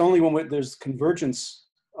 but it's only when there's convergence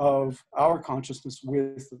of our consciousness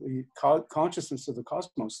with the consciousness of the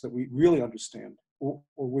cosmos that we really understand, or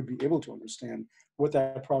would be able to understand what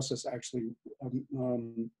that process actually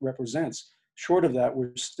represents. Short of that,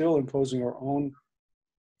 we're still imposing our own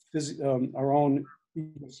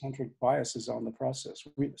egocentric biases on the process.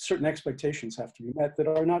 Certain expectations have to be met that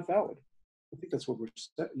are not valid. I think that's what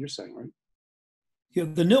you're saying, right? Yeah,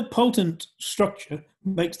 the nilpotent structure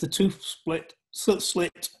makes the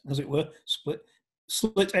slit, as it were,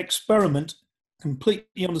 slit experiment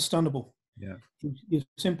completely understandable. Yeah. You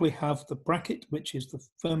simply have the bracket, which is the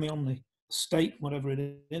fermion, the state, whatever it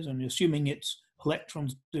is, and you're assuming it's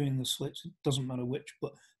electrons doing the slits. It doesn't matter which,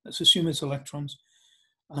 but let's assume it's electrons.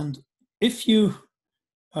 And if you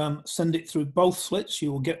send it through both slits,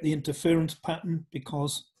 you will get the interference pattern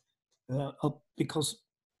because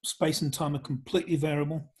space and time are completely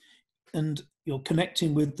variable, and you're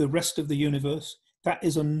connecting with the rest of the universe. That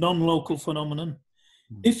is a non-local phenomenon.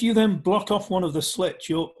 If you then block off one of the slits,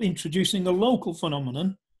 you're introducing a local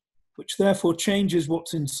phenomenon, which therefore changes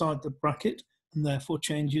what's inside the bracket and therefore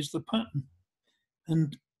changes the pattern.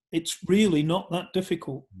 And it's really not that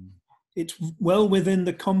difficult. It's well within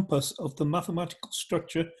the compass of the mathematical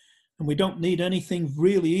structure, and we don't need anything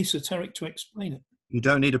really esoteric to explain it. You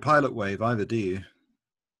don't need a pilot wave either, do you?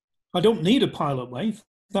 I don't need a pilot wave.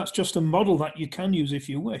 That's just a model that you can use if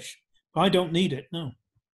you wish. I don't need it, no.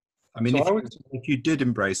 I mean, if you did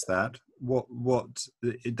embrace that, what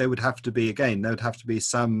there would have to be, again, there would have to be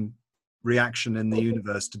some reaction in the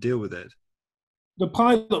universe to deal with it. The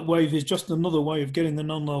pilot wave is just another way of getting the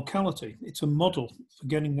non-locality. It's a model for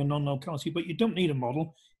getting the non-locality, but you don't need a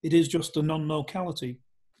model. It is just a non-locality,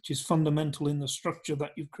 which is fundamental in the structure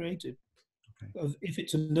that you've created. Okay. If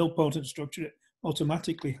it's a nilpotent structure, it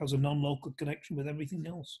automatically has a non-local connection with everything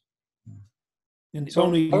else. And it's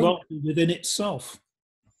only local within itself.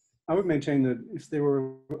 I would maintain that if there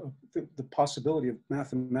were the possibility of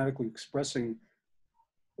mathematically expressing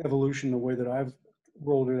evolution the way that I've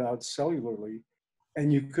rolled it out cellularly,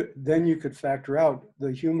 and you could factor out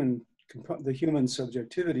the human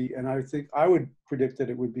subjectivity, and I would predict that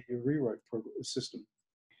it would be a rewrite system.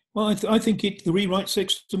 Well, I think the rewrite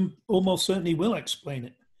system almost certainly will explain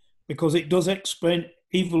it, because it does explain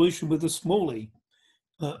evolution with a small e,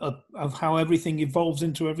 of how everything evolves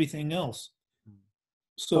into everything else.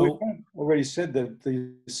 So well, we already said that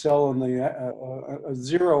the cell and the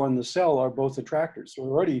zero and the cell are both attractors. So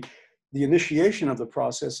already the initiation of the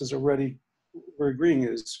process is already, we're agreeing,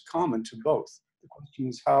 is common to both. The question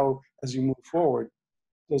is how, as you move forward,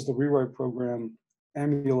 does the rewrite program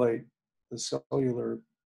emulate the cellular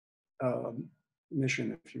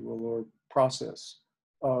mission, if you will, or process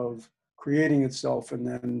of creating itself and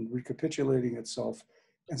then recapitulating itself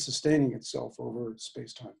and sustaining itself over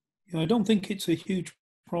space-time. I don't think it's a huge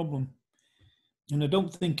problem, and I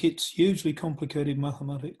don't think it's hugely complicated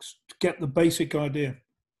mathematics to get the basic idea.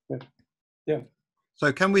 Yeah.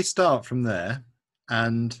 So can we start from there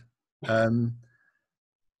and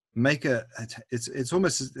make it's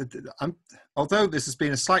almost, although this has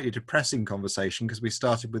been a slightly depressing conversation because we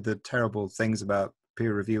started with the terrible things about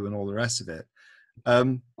peer review and all the rest of it,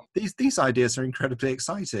 these ideas are incredibly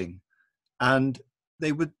exciting, and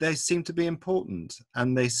they seem to be important,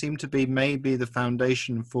 and they seem to be maybe the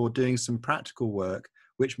foundation for doing some practical work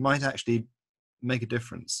which might actually make a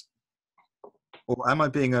difference. Or am I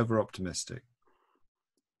being over optimistic?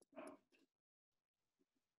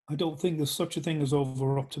 I don't think there's such a thing as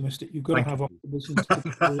over optimistic. You've got to have optimism.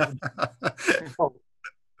 Can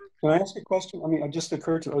I ask a question? I mean, it just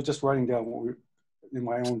occurred to, I was just writing down what we, in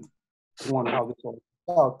my own one, how this all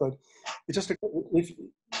out, but it just occurred, if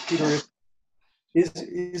Peter,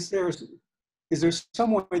 is there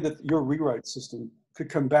some way that your rewrite system could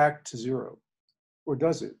come back to zero, or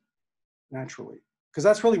does it naturally? Because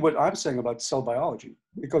that's really what I'm saying about cell biology.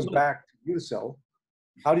 It goes back to you, cell.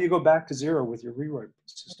 How do you go back to zero with your rewrite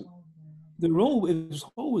system? They're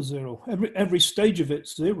always zero. Every stage of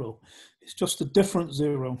it's zero. It's just a different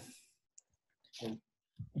zero. Okay.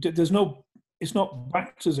 It's not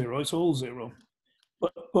back to zero. It's all zero.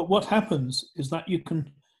 But what happens is that you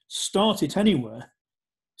can start it anywhere.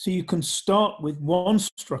 So you can start with one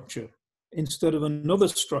structure instead of another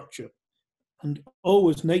structure. And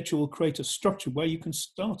always nature will create a structure where you can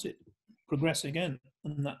start it, progress again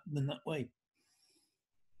in that way.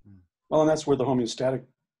 Well, and that's where the homeostatic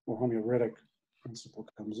or homeoretic principle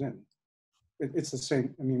comes in. It's the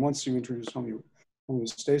same. I mean, once you introduce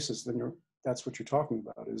homeostasis, then that's what you're talking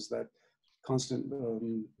about, is that constant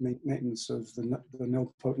maintenance of the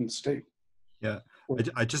nilpotent state. Yeah,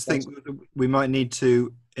 I just think we might need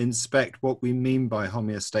to inspect what we mean by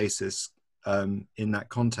homeostasis in that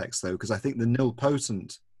context, though, because I think the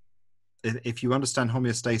nilpotent, if you understand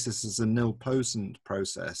homeostasis as a nilpotent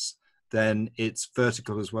process, then it's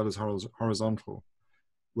vertical as well as horizontal.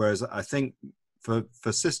 Whereas I think for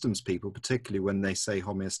systems people, particularly when they say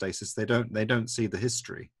homeostasis, they don't see the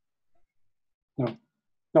history.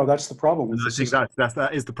 No, that's the problem with I think that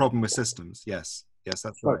is the problem with systems. Yes,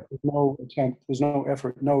 that's right. There's no attempt, there's no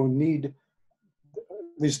effort, no need.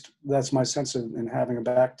 At least that's my sense in having a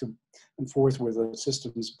back and forth with a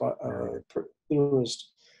systems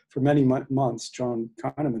theorist for many months, John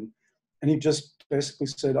Kahneman, and he just basically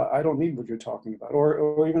said, I don't need what you're talking about.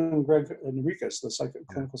 Or even Greg Enriquez, the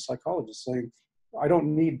clinical psychologist, saying, I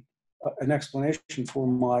don't need an explanation for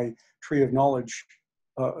my tree of knowledge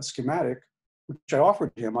schematic, which I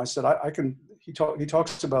offered him. I said, I can, he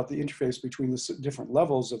talks about the interface between the different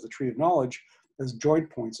levels of the tree of knowledge as joint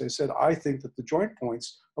points. I said, I think that the joint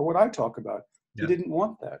points are what I talk about. Yeah. He didn't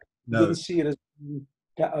want that. No. He didn't see it as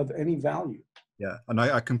of any value. Yeah, and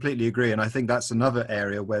I completely agree. And I think that's another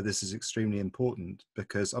area where this is extremely important,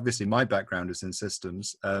 because obviously my background is in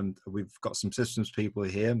systems. We've got some systems people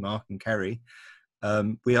here, Mark and Kerry.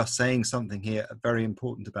 We are saying something here very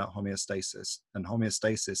important about homeostasis, and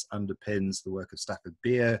homeostasis underpins the work of Stafford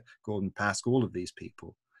Beer, Gordon Pask, all of these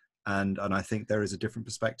people. And I think there is a different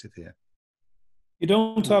perspective here. You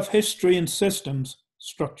don't have history in systems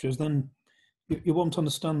structures, then you won't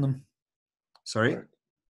understand them. Sorry?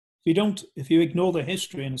 If you ignore the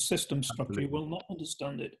history in a system structure, Absolutely. You will not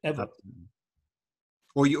understand it ever. Absolutely.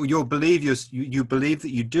 Or you believe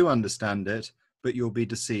that you do understand it, but you'll be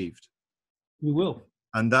deceived. We will.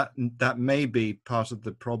 And that may be part of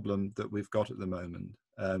the problem that we've got at the moment,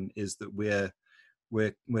 is that we're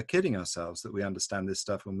kidding ourselves that we understand this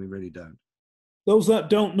stuff when we really don't. Those that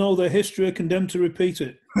don't know their history are condemned to repeat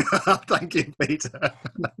it. Thank you, Peter. Can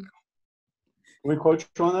we quote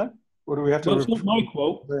you on that? Or do we have to? Well, it's not my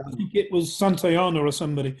quote. I think it was Santayana or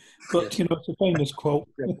somebody. But, you know, it's a famous quote.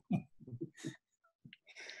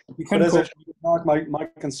 But as my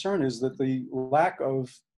concern is that the lack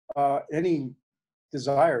of any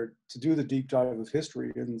desire to do the deep dive of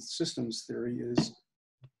history and systems theory is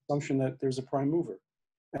assumption that there's a prime mover.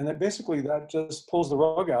 And that basically that just pulls the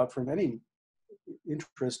rug out from any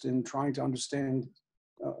interest in trying to understand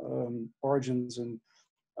origins and,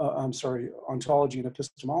 ontology and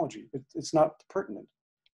epistemology. It's not pertinent.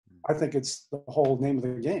 I think it's the whole name of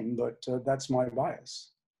the game, but that's my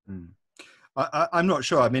bias. I'm not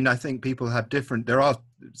sure. I mean, I think people have different, there are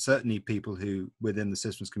certainly people who within the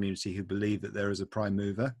systems community who believe that there is a prime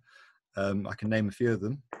mover. I can name a few of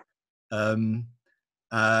them.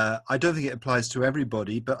 I don't think it applies to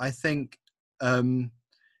everybody, but I think the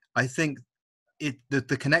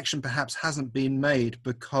connection perhaps hasn't been made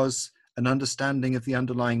because an understanding of the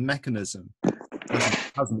underlying mechanism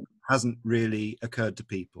hasn't really occurred to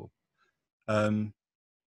people.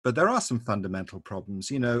 But there are some fundamental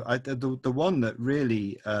problems. You know, the one that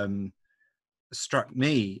really struck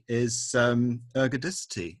me is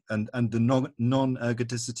ergodicity and the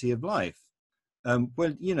non-ergodicity of life.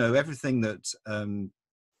 Well, you know, everything that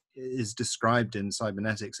is described in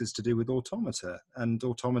cybernetics is to do with automata, and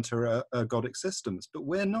automata are ergodic systems, but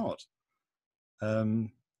we're not.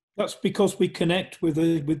 That's because we connect with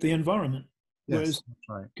the environment, whereas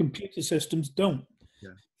right. computer systems don't. Yeah.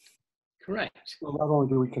 Correct. Well, not only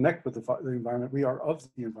do we connect with the environment, we are of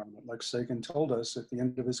the environment, like Sagan told us at the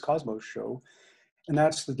end of his Cosmos show. And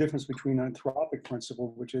that's the difference between an anthropic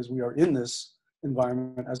principle, which is we are in this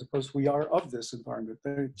environment, as opposed to we are of this environment.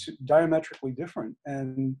 They're diametrically different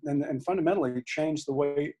and fundamentally change the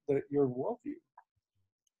way that your worldview.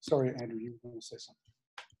 Sorry, Andrew, you were going to say something.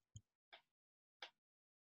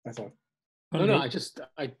 I thought. No,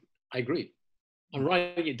 I agree. I'm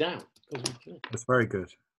writing it down. That's very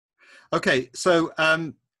good. Okay, so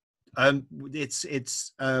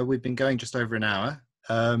we've been going just over an hour.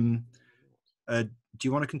 Do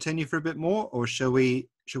you want to continue for a bit more, or shall we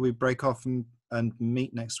break off and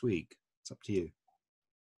meet next week? It's up to you.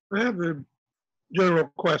 I have a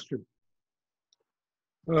general question.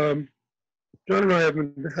 John and I have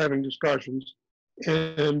been having discussions,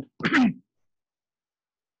 and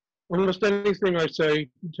almost anything I say,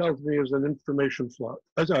 he tells me is an information flow.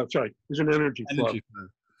 Is an energy flow. Energy flow.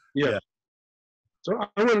 Yeah. So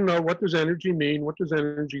I want to know, what does energy mean? What does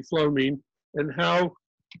energy flow mean? And how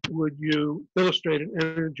would you illustrate an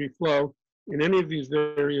energy flow in any of these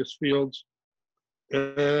various fields?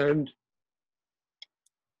 And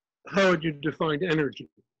how would you define energy?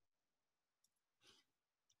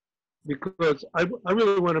 Because I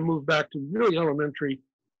really want to move back to really elementary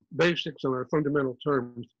basics on our fundamental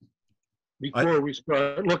terms before we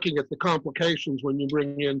start looking at the complications when you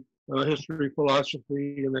bring in history,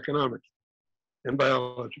 philosophy, and economics and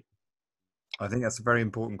biology. I think that's a very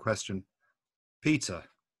important question. Peter?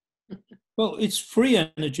 Well, it's free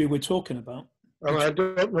energy we're talking about. Well, I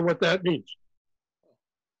don't know what that means.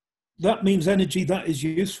 That means energy that is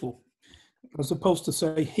useful, as opposed to,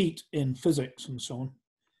 say, heat in physics and so on.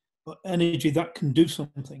 But energy that can do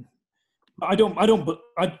something. I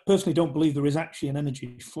personally don't believe there is actually an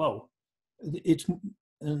energy flow.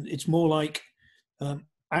 It's more like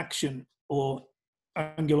action or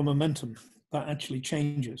angular momentum that actually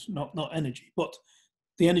changes, not energy. But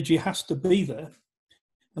the energy has to be there,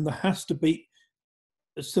 and there has to be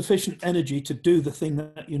sufficient energy to do the thing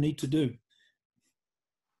that you need to do.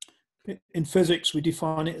 In physics, we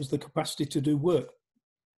define it as the capacity to do work,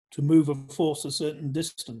 to move a force a certain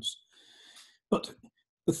distance. But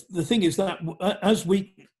the thing is that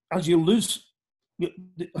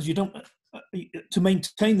to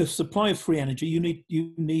maintain the supply of free energy,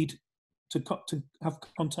 you need to have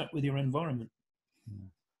contact with your environment,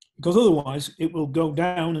 because otherwise it will go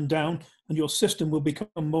down and down, and your system will become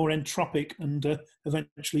more entropic and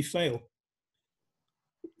eventually fail.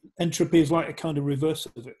 Entropy is like a kind of reverse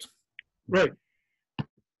of it. Right.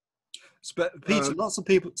 But Peter, lots of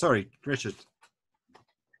people. Sorry, Richard.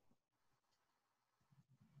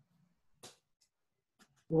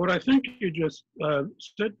 What I think you just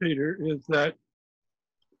said, Peter, is that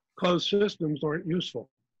closed systems aren't useful.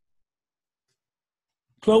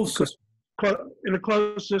 Closed system. In a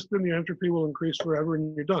closed system, the entropy will increase forever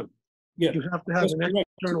and you're done. Yeah. You have to have an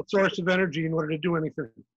external source of energy in order to do anything.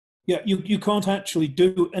 Yeah, you can't actually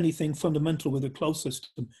do anything fundamental with a closed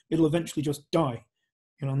system. It'll eventually just die,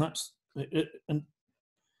 you know, and that's it, and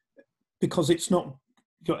because it's not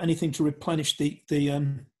got anything to replenish the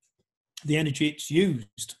energy it's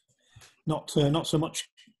used, not so much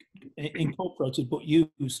incorporated but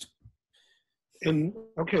used. And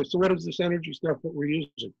okay, so what is this energy stuff that we're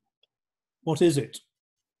using? What is it?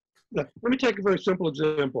 Let me take a very simple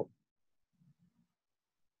example.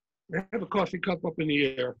 I have a coffee cup up in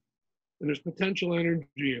the air, and there's potential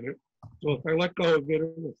energy in it. So if I let go of it,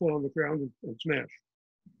 it will fall on the ground and smash.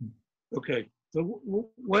 Okay, so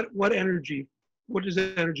what energy, what does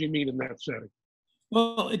energy mean in that setting?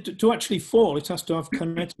 Well, to actually fall, it has to have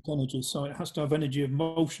kinetic energy, so it has to have energy of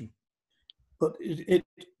motion. But it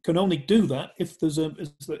can only do that if there's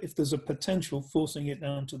a potential forcing it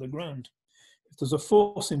down to the ground. If there's a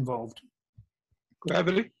force involved.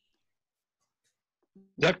 Gravity?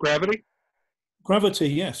 Is that gravity? Gravity,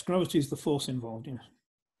 yes. Gravity is the force involved, yes.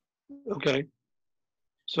 Okay.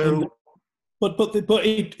 So, but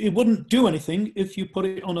it wouldn't do anything if you put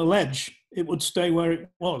it on a ledge. It would stay where it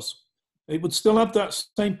was. It would still have that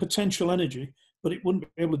same potential energy, but it wouldn't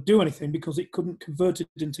be able to do anything because it couldn't convert it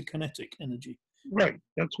into kinetic energy. right.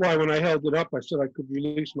 That's why when I held it up, I said I could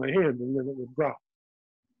release my hand and then it would drop.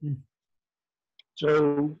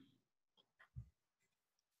 So,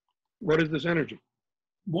 what is this energy?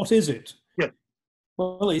 What is it? Yeah.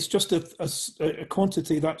 Well, it's just a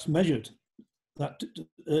quantity that's measured. That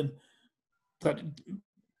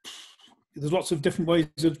there's lots of different ways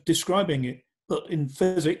of describing it, but in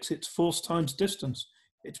physics, it's force times distance.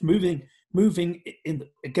 It's moving in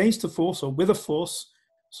against a force or with a force.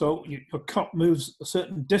 So your cup moves a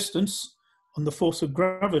certain distance on the force of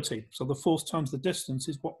gravity. So the force times the distance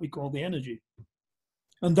is what we call the energy,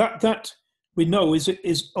 and that we know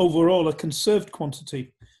is overall a conserved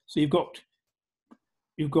quantity. So you've got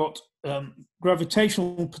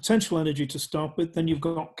gravitational potential energy to start with, then you've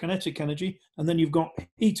got kinetic energy, and then you've got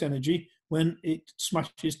heat energy when it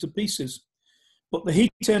smashes to pieces. But the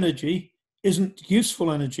heat energy isn't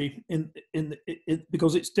useful energy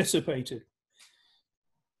because it's dissipated.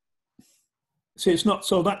 So it's not.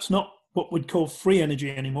 So that's not what we'd call free energy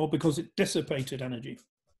anymore because it's dissipated energy.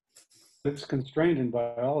 It's constrained in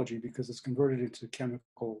biology because it's converted into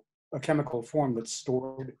a chemical form that's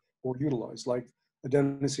stored or utilized, like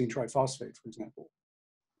adenosine triphosphate, for example.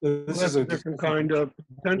 This is a different kind of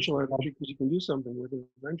potential energy because you can do something with it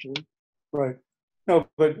eventually. Right. No,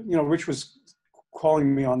 but you know, Rich was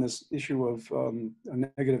calling me on this issue of a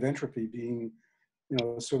negative entropy being, you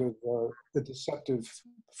know, sort of the deceptive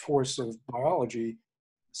force of biology,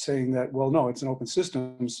 saying that, well, no, it's an open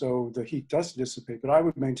system, so the heat does dissipate. But I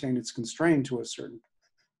would maintain it's constrained to a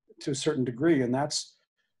certain degree, and that's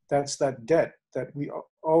that debt that we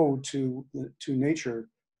owe to nature,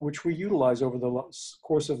 which we utilize over the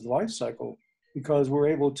course of the life cycle, because we're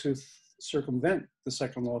able to circumvent the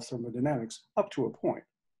second law of thermodynamics up to a point.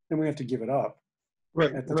 Then we have to give it up.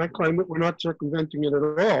 Right, and I claim that we're not circumventing it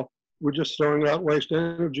at all. We're just throwing out waste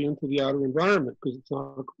energy into the outer environment because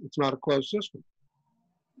it's not a closed system.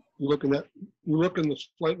 You look in the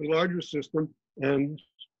slightly larger system, and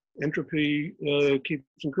entropy keeps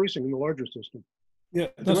increasing in the larger system. Yeah,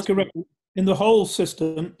 that's correct. In the whole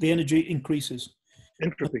system, the energy increases.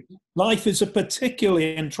 Entropy. Life is a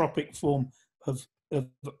particularly entropic form of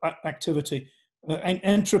activity.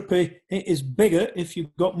 Entropy is bigger if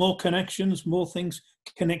you've got more connections, more things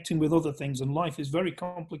connecting with other things, and life is very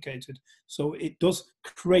complicated. So it does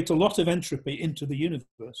create a lot of entropy into the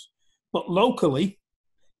universe. But locally,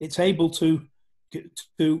 it's able to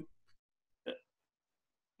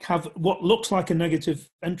have what looks like a negative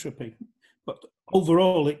entropy, but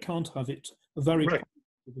overall it can't have it. Right.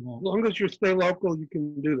 As long as you stay local, you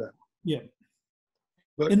can do that. Yeah.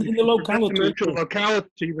 But in the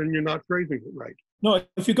locality, then you're not phrasing it right. No,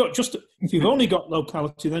 if you've only got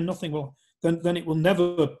locality, then nothing will. Then it will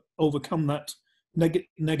never overcome that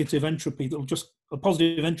negative entropy. A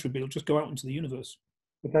positive entropy will just go out into the universe.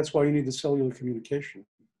 But that's why you need the cellular communication.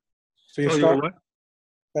 So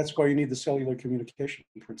that's why you need the cellular communication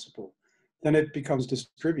principle. Then it becomes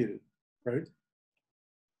distributed, right?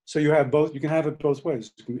 So you have both. You can have it both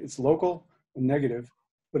ways. It's local and negative,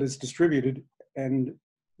 but it's distributed and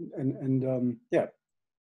yeah.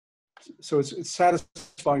 So it's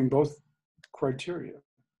satisfying both criteria.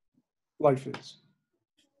 Life is.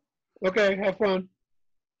 Okay, have fun.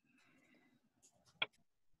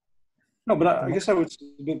 No, but I guess I would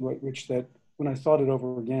submit, Rich, that when I thought it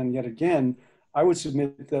over yet again, I would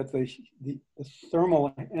submit that the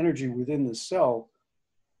thermal energy within the cell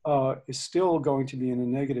is still going to be in a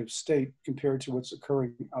negative state compared to what's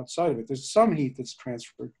occurring outside of it. There's some heat that's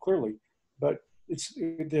transferred, clearly, but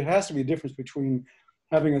there has to be a difference between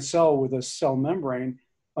having a cell with a cell membrane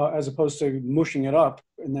as opposed to mushing it up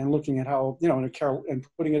and then looking at how, and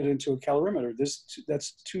putting it into a calorimeter.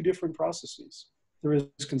 That's two different processes. There is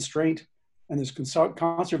constraint and there's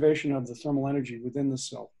conservation of the thermal energy within the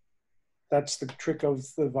cell. That's the trick of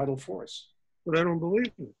the vital force. But I don't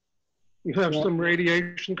believe it. You have some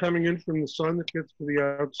radiation coming in from the sun that gets to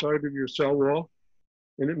the outside of your cell wall,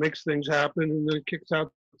 and it makes things happen, and then it kicks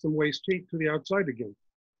out some waste heat to the outside again.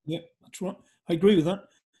 Yeah, that's right. I agree with that.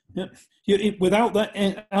 Yeah, without that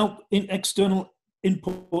external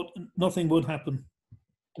input, nothing would happen.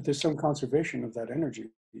 But there's some conservation of that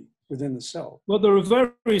energy within the cell. Well, there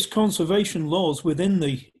are various conservation laws within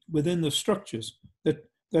the structures that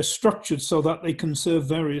they're structured so that they conserve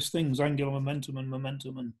various things, angular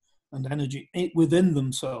momentum and energy within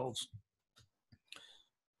themselves.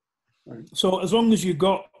 Right. So as long as you've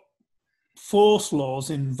got force laws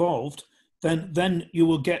involved, then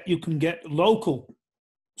you can get local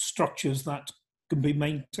structures that can be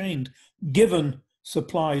maintained given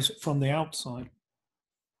supplies from the outside.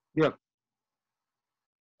 Yeah.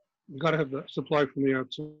 You got to have the supply from the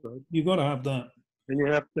outside. You've got to have that. And you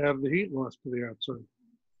have to have the heat loss to the outside.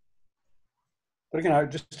 But again,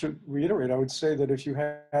 just to reiterate, I would say that if you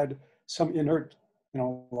had some inert,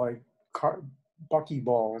 like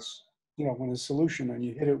buckyballs, in a solution, and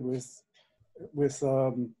you hit it with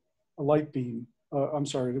a light beam,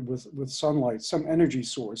 with sunlight, some energy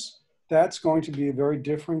source, that's going to be a very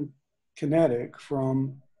different kinetic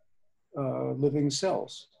from living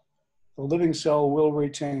cells. The living cell will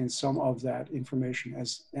retain some of that information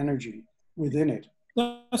as energy within it.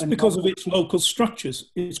 That's because of its local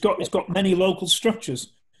structures. It's got many local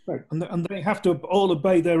structures, right, and they have to all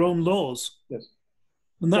obey their own laws. Yes,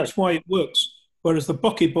 and that's why it works. Whereas the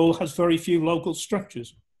buckyball has very few local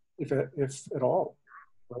structures, if at all.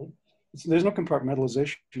 Right? There's no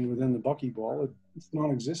compartmentalization within the buckyball. It's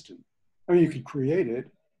non-existent. I mean, you could create it,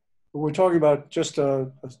 but we're talking about just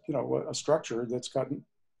a structure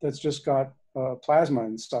that's just got plasma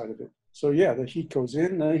inside of it. So yeah, the heat goes in,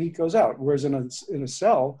 and the heat goes out. Whereas in a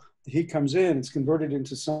cell, the heat comes in, it's converted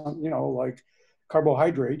into some, like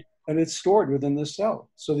carbohydrate, and it's stored within the cell.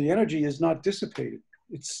 So the energy is not dissipated.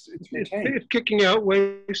 It's retained. It's kicking out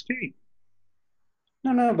waste heat.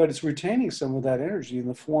 No, but it's retaining some of that energy in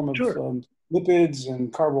the form of Sure. Lipids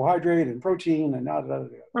and carbohydrate and protein and All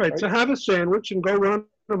right, so have a sandwich and go run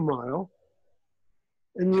a mile,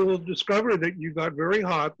 and you will discover that you got very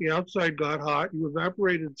hot, the outside got hot, you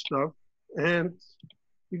evaporated stuff, and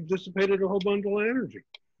you dissipated a whole bundle of energy.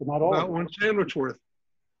 But not all. About one sandwich worth.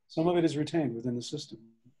 Some of it is retained within the system.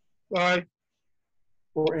 Bye.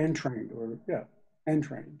 Or entrained,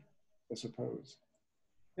 I suppose.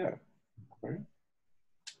 Yeah, right.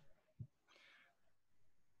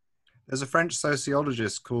 There's a French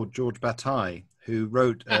sociologist called Georges Bataille who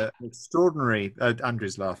wrote an extraordinary,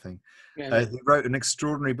 Andrew's laughing, he wrote an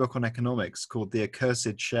extraordinary book on economics called The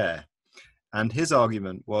Accursed Share. And his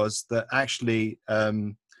argument was that actually...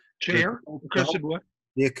 Share? Accursed what?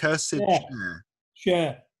 The Accursed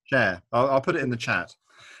Share. Share. I'll put it in the chat.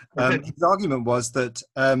 His argument was that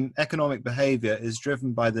economic behavior is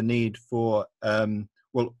driven by the need for, in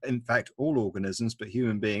fact, all organisms, but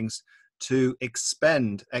human beings, to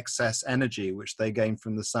expend excess energy which they gain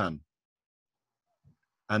from the sun.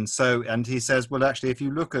 And he says, well, actually, if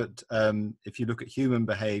you look at human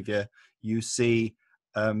behavior, you see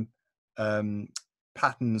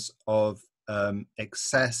patterns of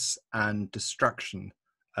excess and destruction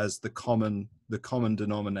as the common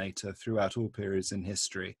denominator throughout all periods in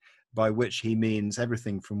history, by which he means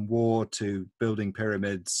everything from war to building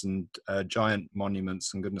pyramids and giant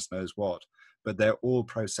monuments and goodness knows what. But they're all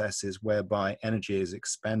processes whereby energy is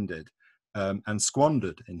expended and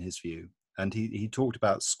squandered, in his view. And he talked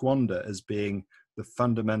about squander as being the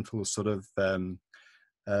fundamental sort of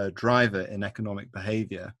driver in economic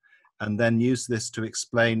behavior, and then used this to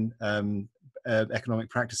explain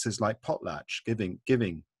economic practices like potlatch,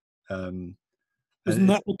 giving. Isn't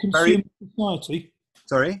that the consumer society?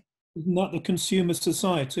 Sorry? Isn't that the consumer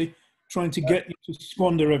society trying to get you to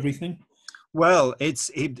squander everything? Well,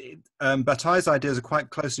 Bataille's ideas are quite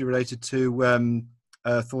closely related to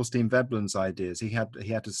Thorstein Veblen's ideas. He had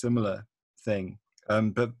a similar thing,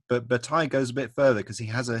 but Bataille goes a bit further because he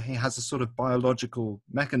has a sort of biological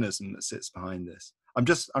mechanism that sits behind this. I'm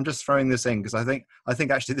just throwing this in because I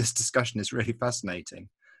think actually this discussion is really fascinating,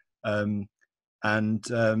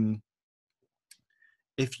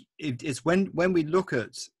 if it's when we look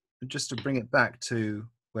at, just to bring it back to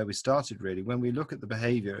where we started, really. When we look at the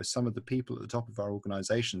behavior of some of the people at the top of our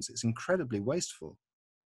organizations, it's incredibly wasteful.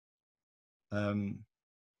 And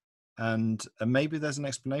maybe there's an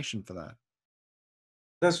explanation for that.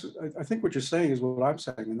 I think what you're saying is what I'm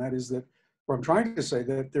saying, and that is that, or I'm trying to say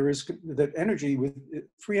that there is, that energy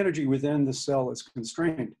free energy within the cell is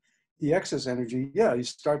constrained. The excess energy, yeah, you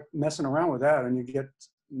start messing around with that and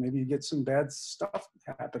maybe you get some bad stuff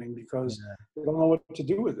happening because they don't know what to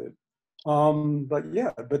do with it.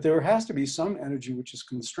 But there has to be some energy which is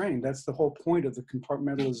constrained. That's the whole point of the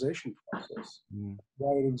compartmentalization process.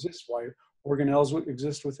 Why it exists, why organelles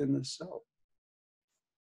exist within the cell.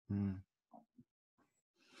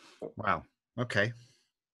 Wow. Okay.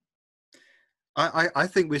 I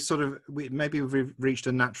think maybe we've reached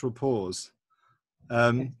a natural pause.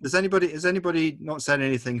 Has anybody not said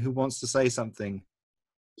anything who wants to say something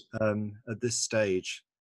at this stage?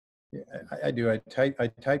 Yeah, I do. I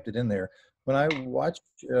typed it in there. When I watched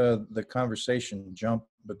the conversation jump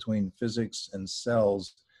between physics and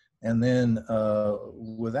cells, and then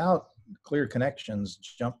without clear connections,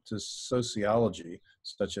 jump to sociology,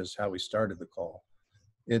 such as how we started the call,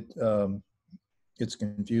 it's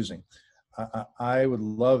confusing. I would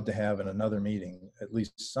love to have in another meeting at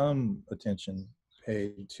least some attention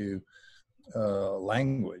paid to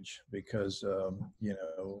language, because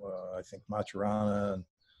I think Maturana and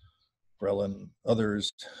Brella and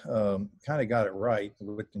others kind of got it right,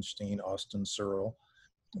 Wittgenstein, Austin, Searle,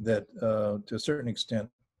 that to a certain extent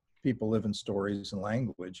people live in stories and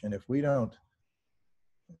language, and if we don't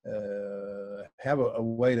have a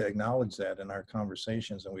way to acknowledge that in our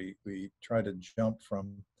conversations, and we try to jump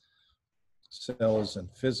from cells and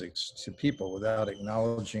physics to people without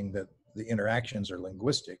acknowledging that the interactions are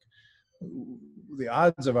linguistic, the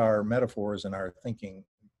odds of our metaphors and our thinking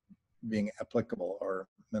being applicable are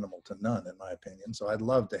minimal to none, in my opinion. So I'd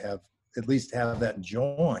love to at least have that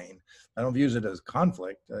join. I don't view it as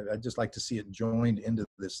conflict. I'd just like to see it joined into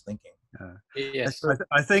this thinking. Yes.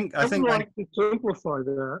 I think I would like to simplify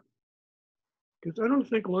that, because I don't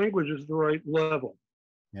think language is the right level.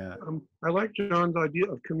 Yeah. I like John's idea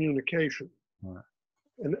of communication. Right.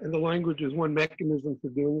 And the language is one mechanism for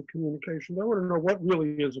doing communication. I want to know what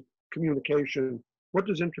really is a communication. What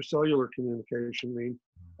does intracellular communication mean?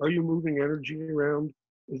 Are you moving energy around?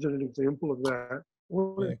 Is it an example of that?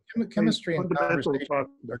 Chemistry and conversation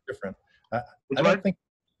are different. I don't think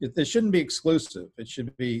it shouldn't be exclusive. It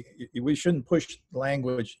should be, we shouldn't push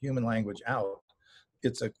language, human language out.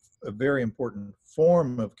 It's a very important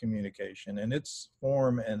form of communication, and its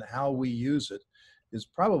form and how we use it is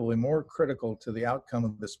probably more critical to the outcome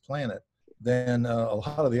of this planet than a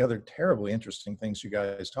lot of the other terribly interesting things you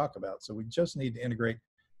guys talk about. So we just need to integrate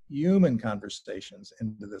human conversations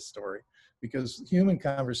into this story, because human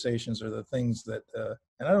conversations are the things that,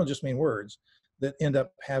 and I don't just mean words, that end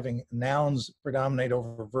up having nouns predominate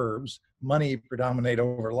over verbs, money predominate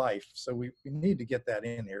over life. So we need to get that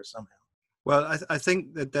in here somehow. Well, I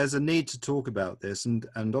think that there's a need to talk about this, and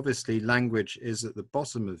obviously language is at the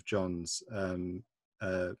bottom of John's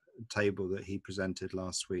table that he presented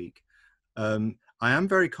last week. I am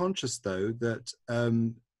very conscious, though, that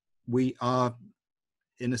we are,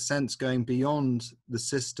 in a sense, going beyond the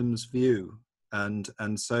system's view,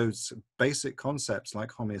 and so basic concepts like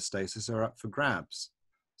homeostasis are up for grabs.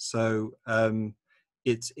 So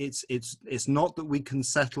it's not that we can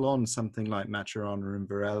settle on something like Maturana and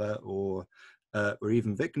Varela or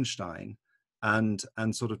even Wittgenstein and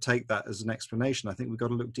sort of take that as an explanation. I think we've got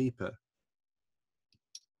to look deeper.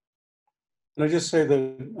 And I just say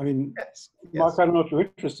that, I mean, Yes. Mark, I don't know if you're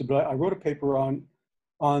interested, but I wrote a paper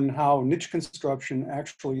on how niche construction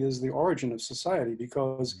actually is the origin of society,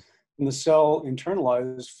 because when the cell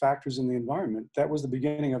internalized factors in the environment, that was the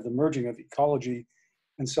beginning of the merging of ecology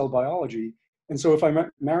and cell biology. And so if I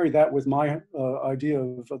marry that with my idea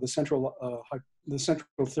of the central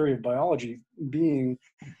theory of biology being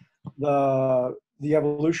the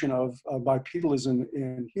evolution of bipedalism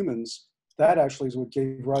in humans, that actually is what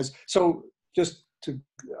gave rise. So just to,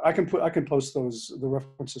 I can post the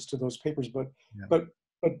references to those papers, but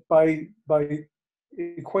by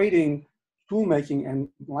equating tool making and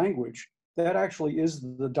language, that actually is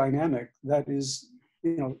the dynamic that is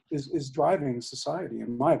driving society,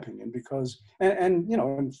 in my opinion, because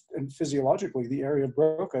and physiologically, the area of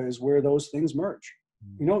Broca is where those things merge.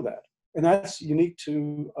 We know that, and that's unique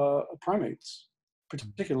to primates,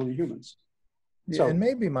 particularly humans. Yeah, So, and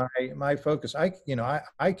maybe my focus, I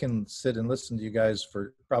can sit and listen to you guys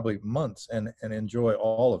for probably months and enjoy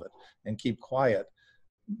all of it and keep quiet.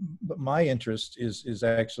 But my interest is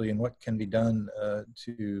actually in what can be done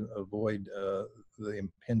to avoid the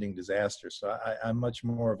impending disaster. So I'm much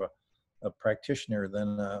more of practitioner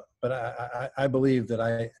than, but I believe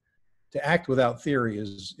that to act without theory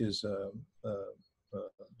is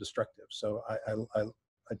destructive. So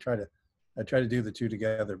I try to do the two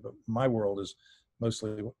together. But my world is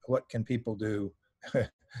mostly what can people do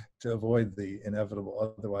to avoid the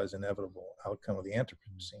otherwise inevitable outcome of the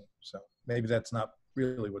Anthropocene. So maybe that's not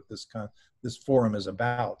really what this forum is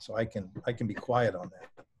about. So I can be quiet on that.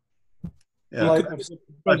 Yeah. Well,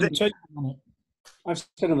 I've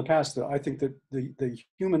said in the past that I think that the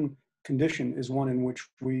human condition is one in which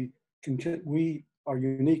we are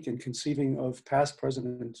unique in conceiving of past,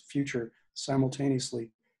 present, and future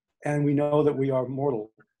simultaneously, and we know that we are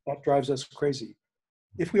mortal. That drives us crazy.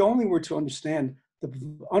 If we only were to understand the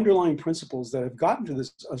underlying principles that have gotten to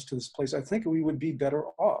us to this place, I think we would be better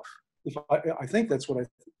off. I think that's what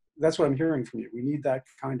I'm hearing from you. We need that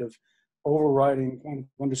kind of overriding kind of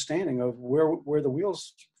understanding of where the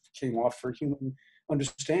wheels came off for human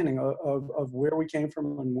understanding of where we came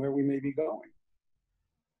from and where we may be going.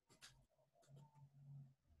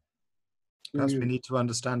 Perhaps we need to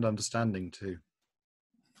understand understanding too.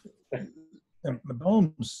 And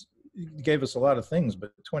Bohm's gave us a lot of things,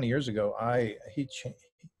 but 20 years ago,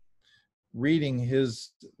 reading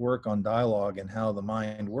his work on dialogue and how the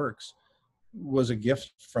mind works was a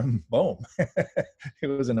gift from Bohm. It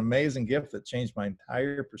was an amazing gift that changed my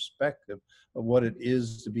entire perspective of what it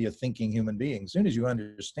is to be a thinking human being. As soon as you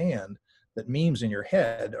understand that memes in your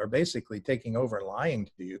head are basically taking over and lying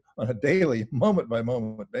to you on a daily, moment by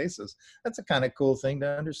moment basis, that's a kind of cool thing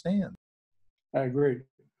to understand. I agree.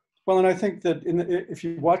 Well, and I think that if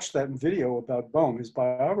you watch that video about Bohm, his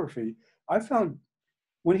biography, I found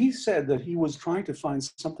when he said that he was trying to find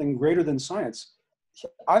something greater than science,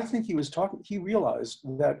 I think he realized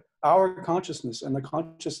that our consciousness and the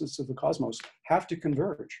consciousness of the cosmos have to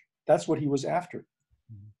converge. That's what he was after.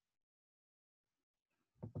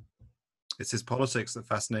 It's his politics that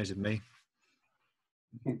fascinated me.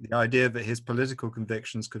 The idea that his political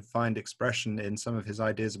convictions could find expression in some of his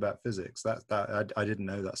ideas about physics. I didn't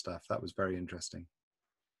know that stuff. That was very interesting.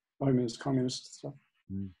 Oh, I mean, it's communist stuff.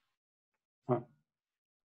 Mm. Huh.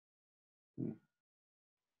 Mm.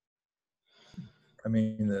 I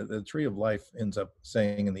mean, the tree of life ends up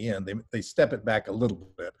saying in the end, they step it back a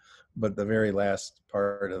little bit, but the very last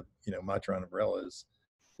part of, Matron umbrella is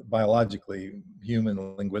biologically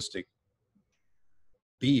human linguistic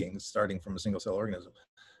beings starting from a single cell organism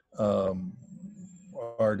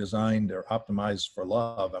are designed or optimized for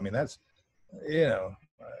love. I mean, that's,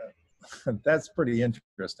 that's pretty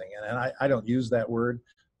interesting. And I don't use that word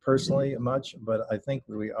personally much, but I think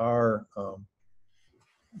that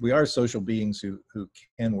we are social beings who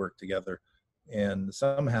can work together, and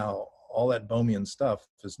somehow all that Bohmian stuff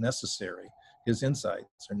is necessary. His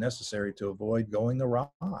insights are necessary to avoid going awry,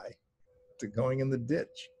 to going in the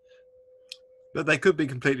ditch. But they could be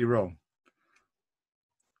completely wrong.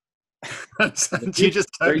 You just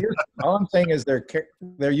all I'm saying is they're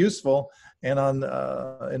useful, and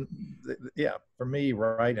for me,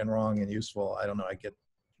 right and wrong and useful, I don't know.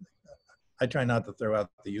 I try not to throw out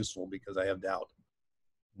the useful because I have doubt.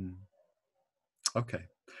 Okay.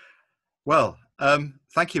 Well,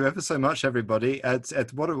 thank you ever so much, everybody.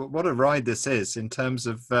 What a ride this is in terms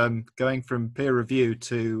of going from peer review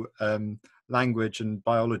to language and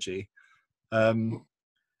biology. We'll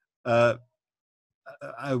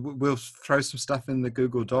throw some stuff in the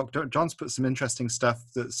Google Doc. John's put some interesting stuff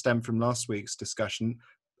that stemmed from last week's discussion.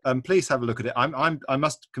 Please have a look at it. I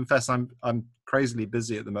must confess I'm crazily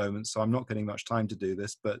busy at the moment, so I'm not getting much time to do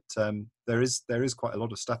this. But there is quite a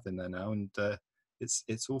lot of stuff in there now, and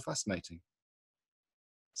it's all fascinating.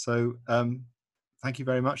 So thank you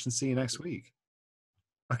very much, and see you next week.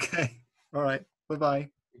 Okay. All right. Bye-bye.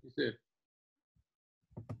 You too.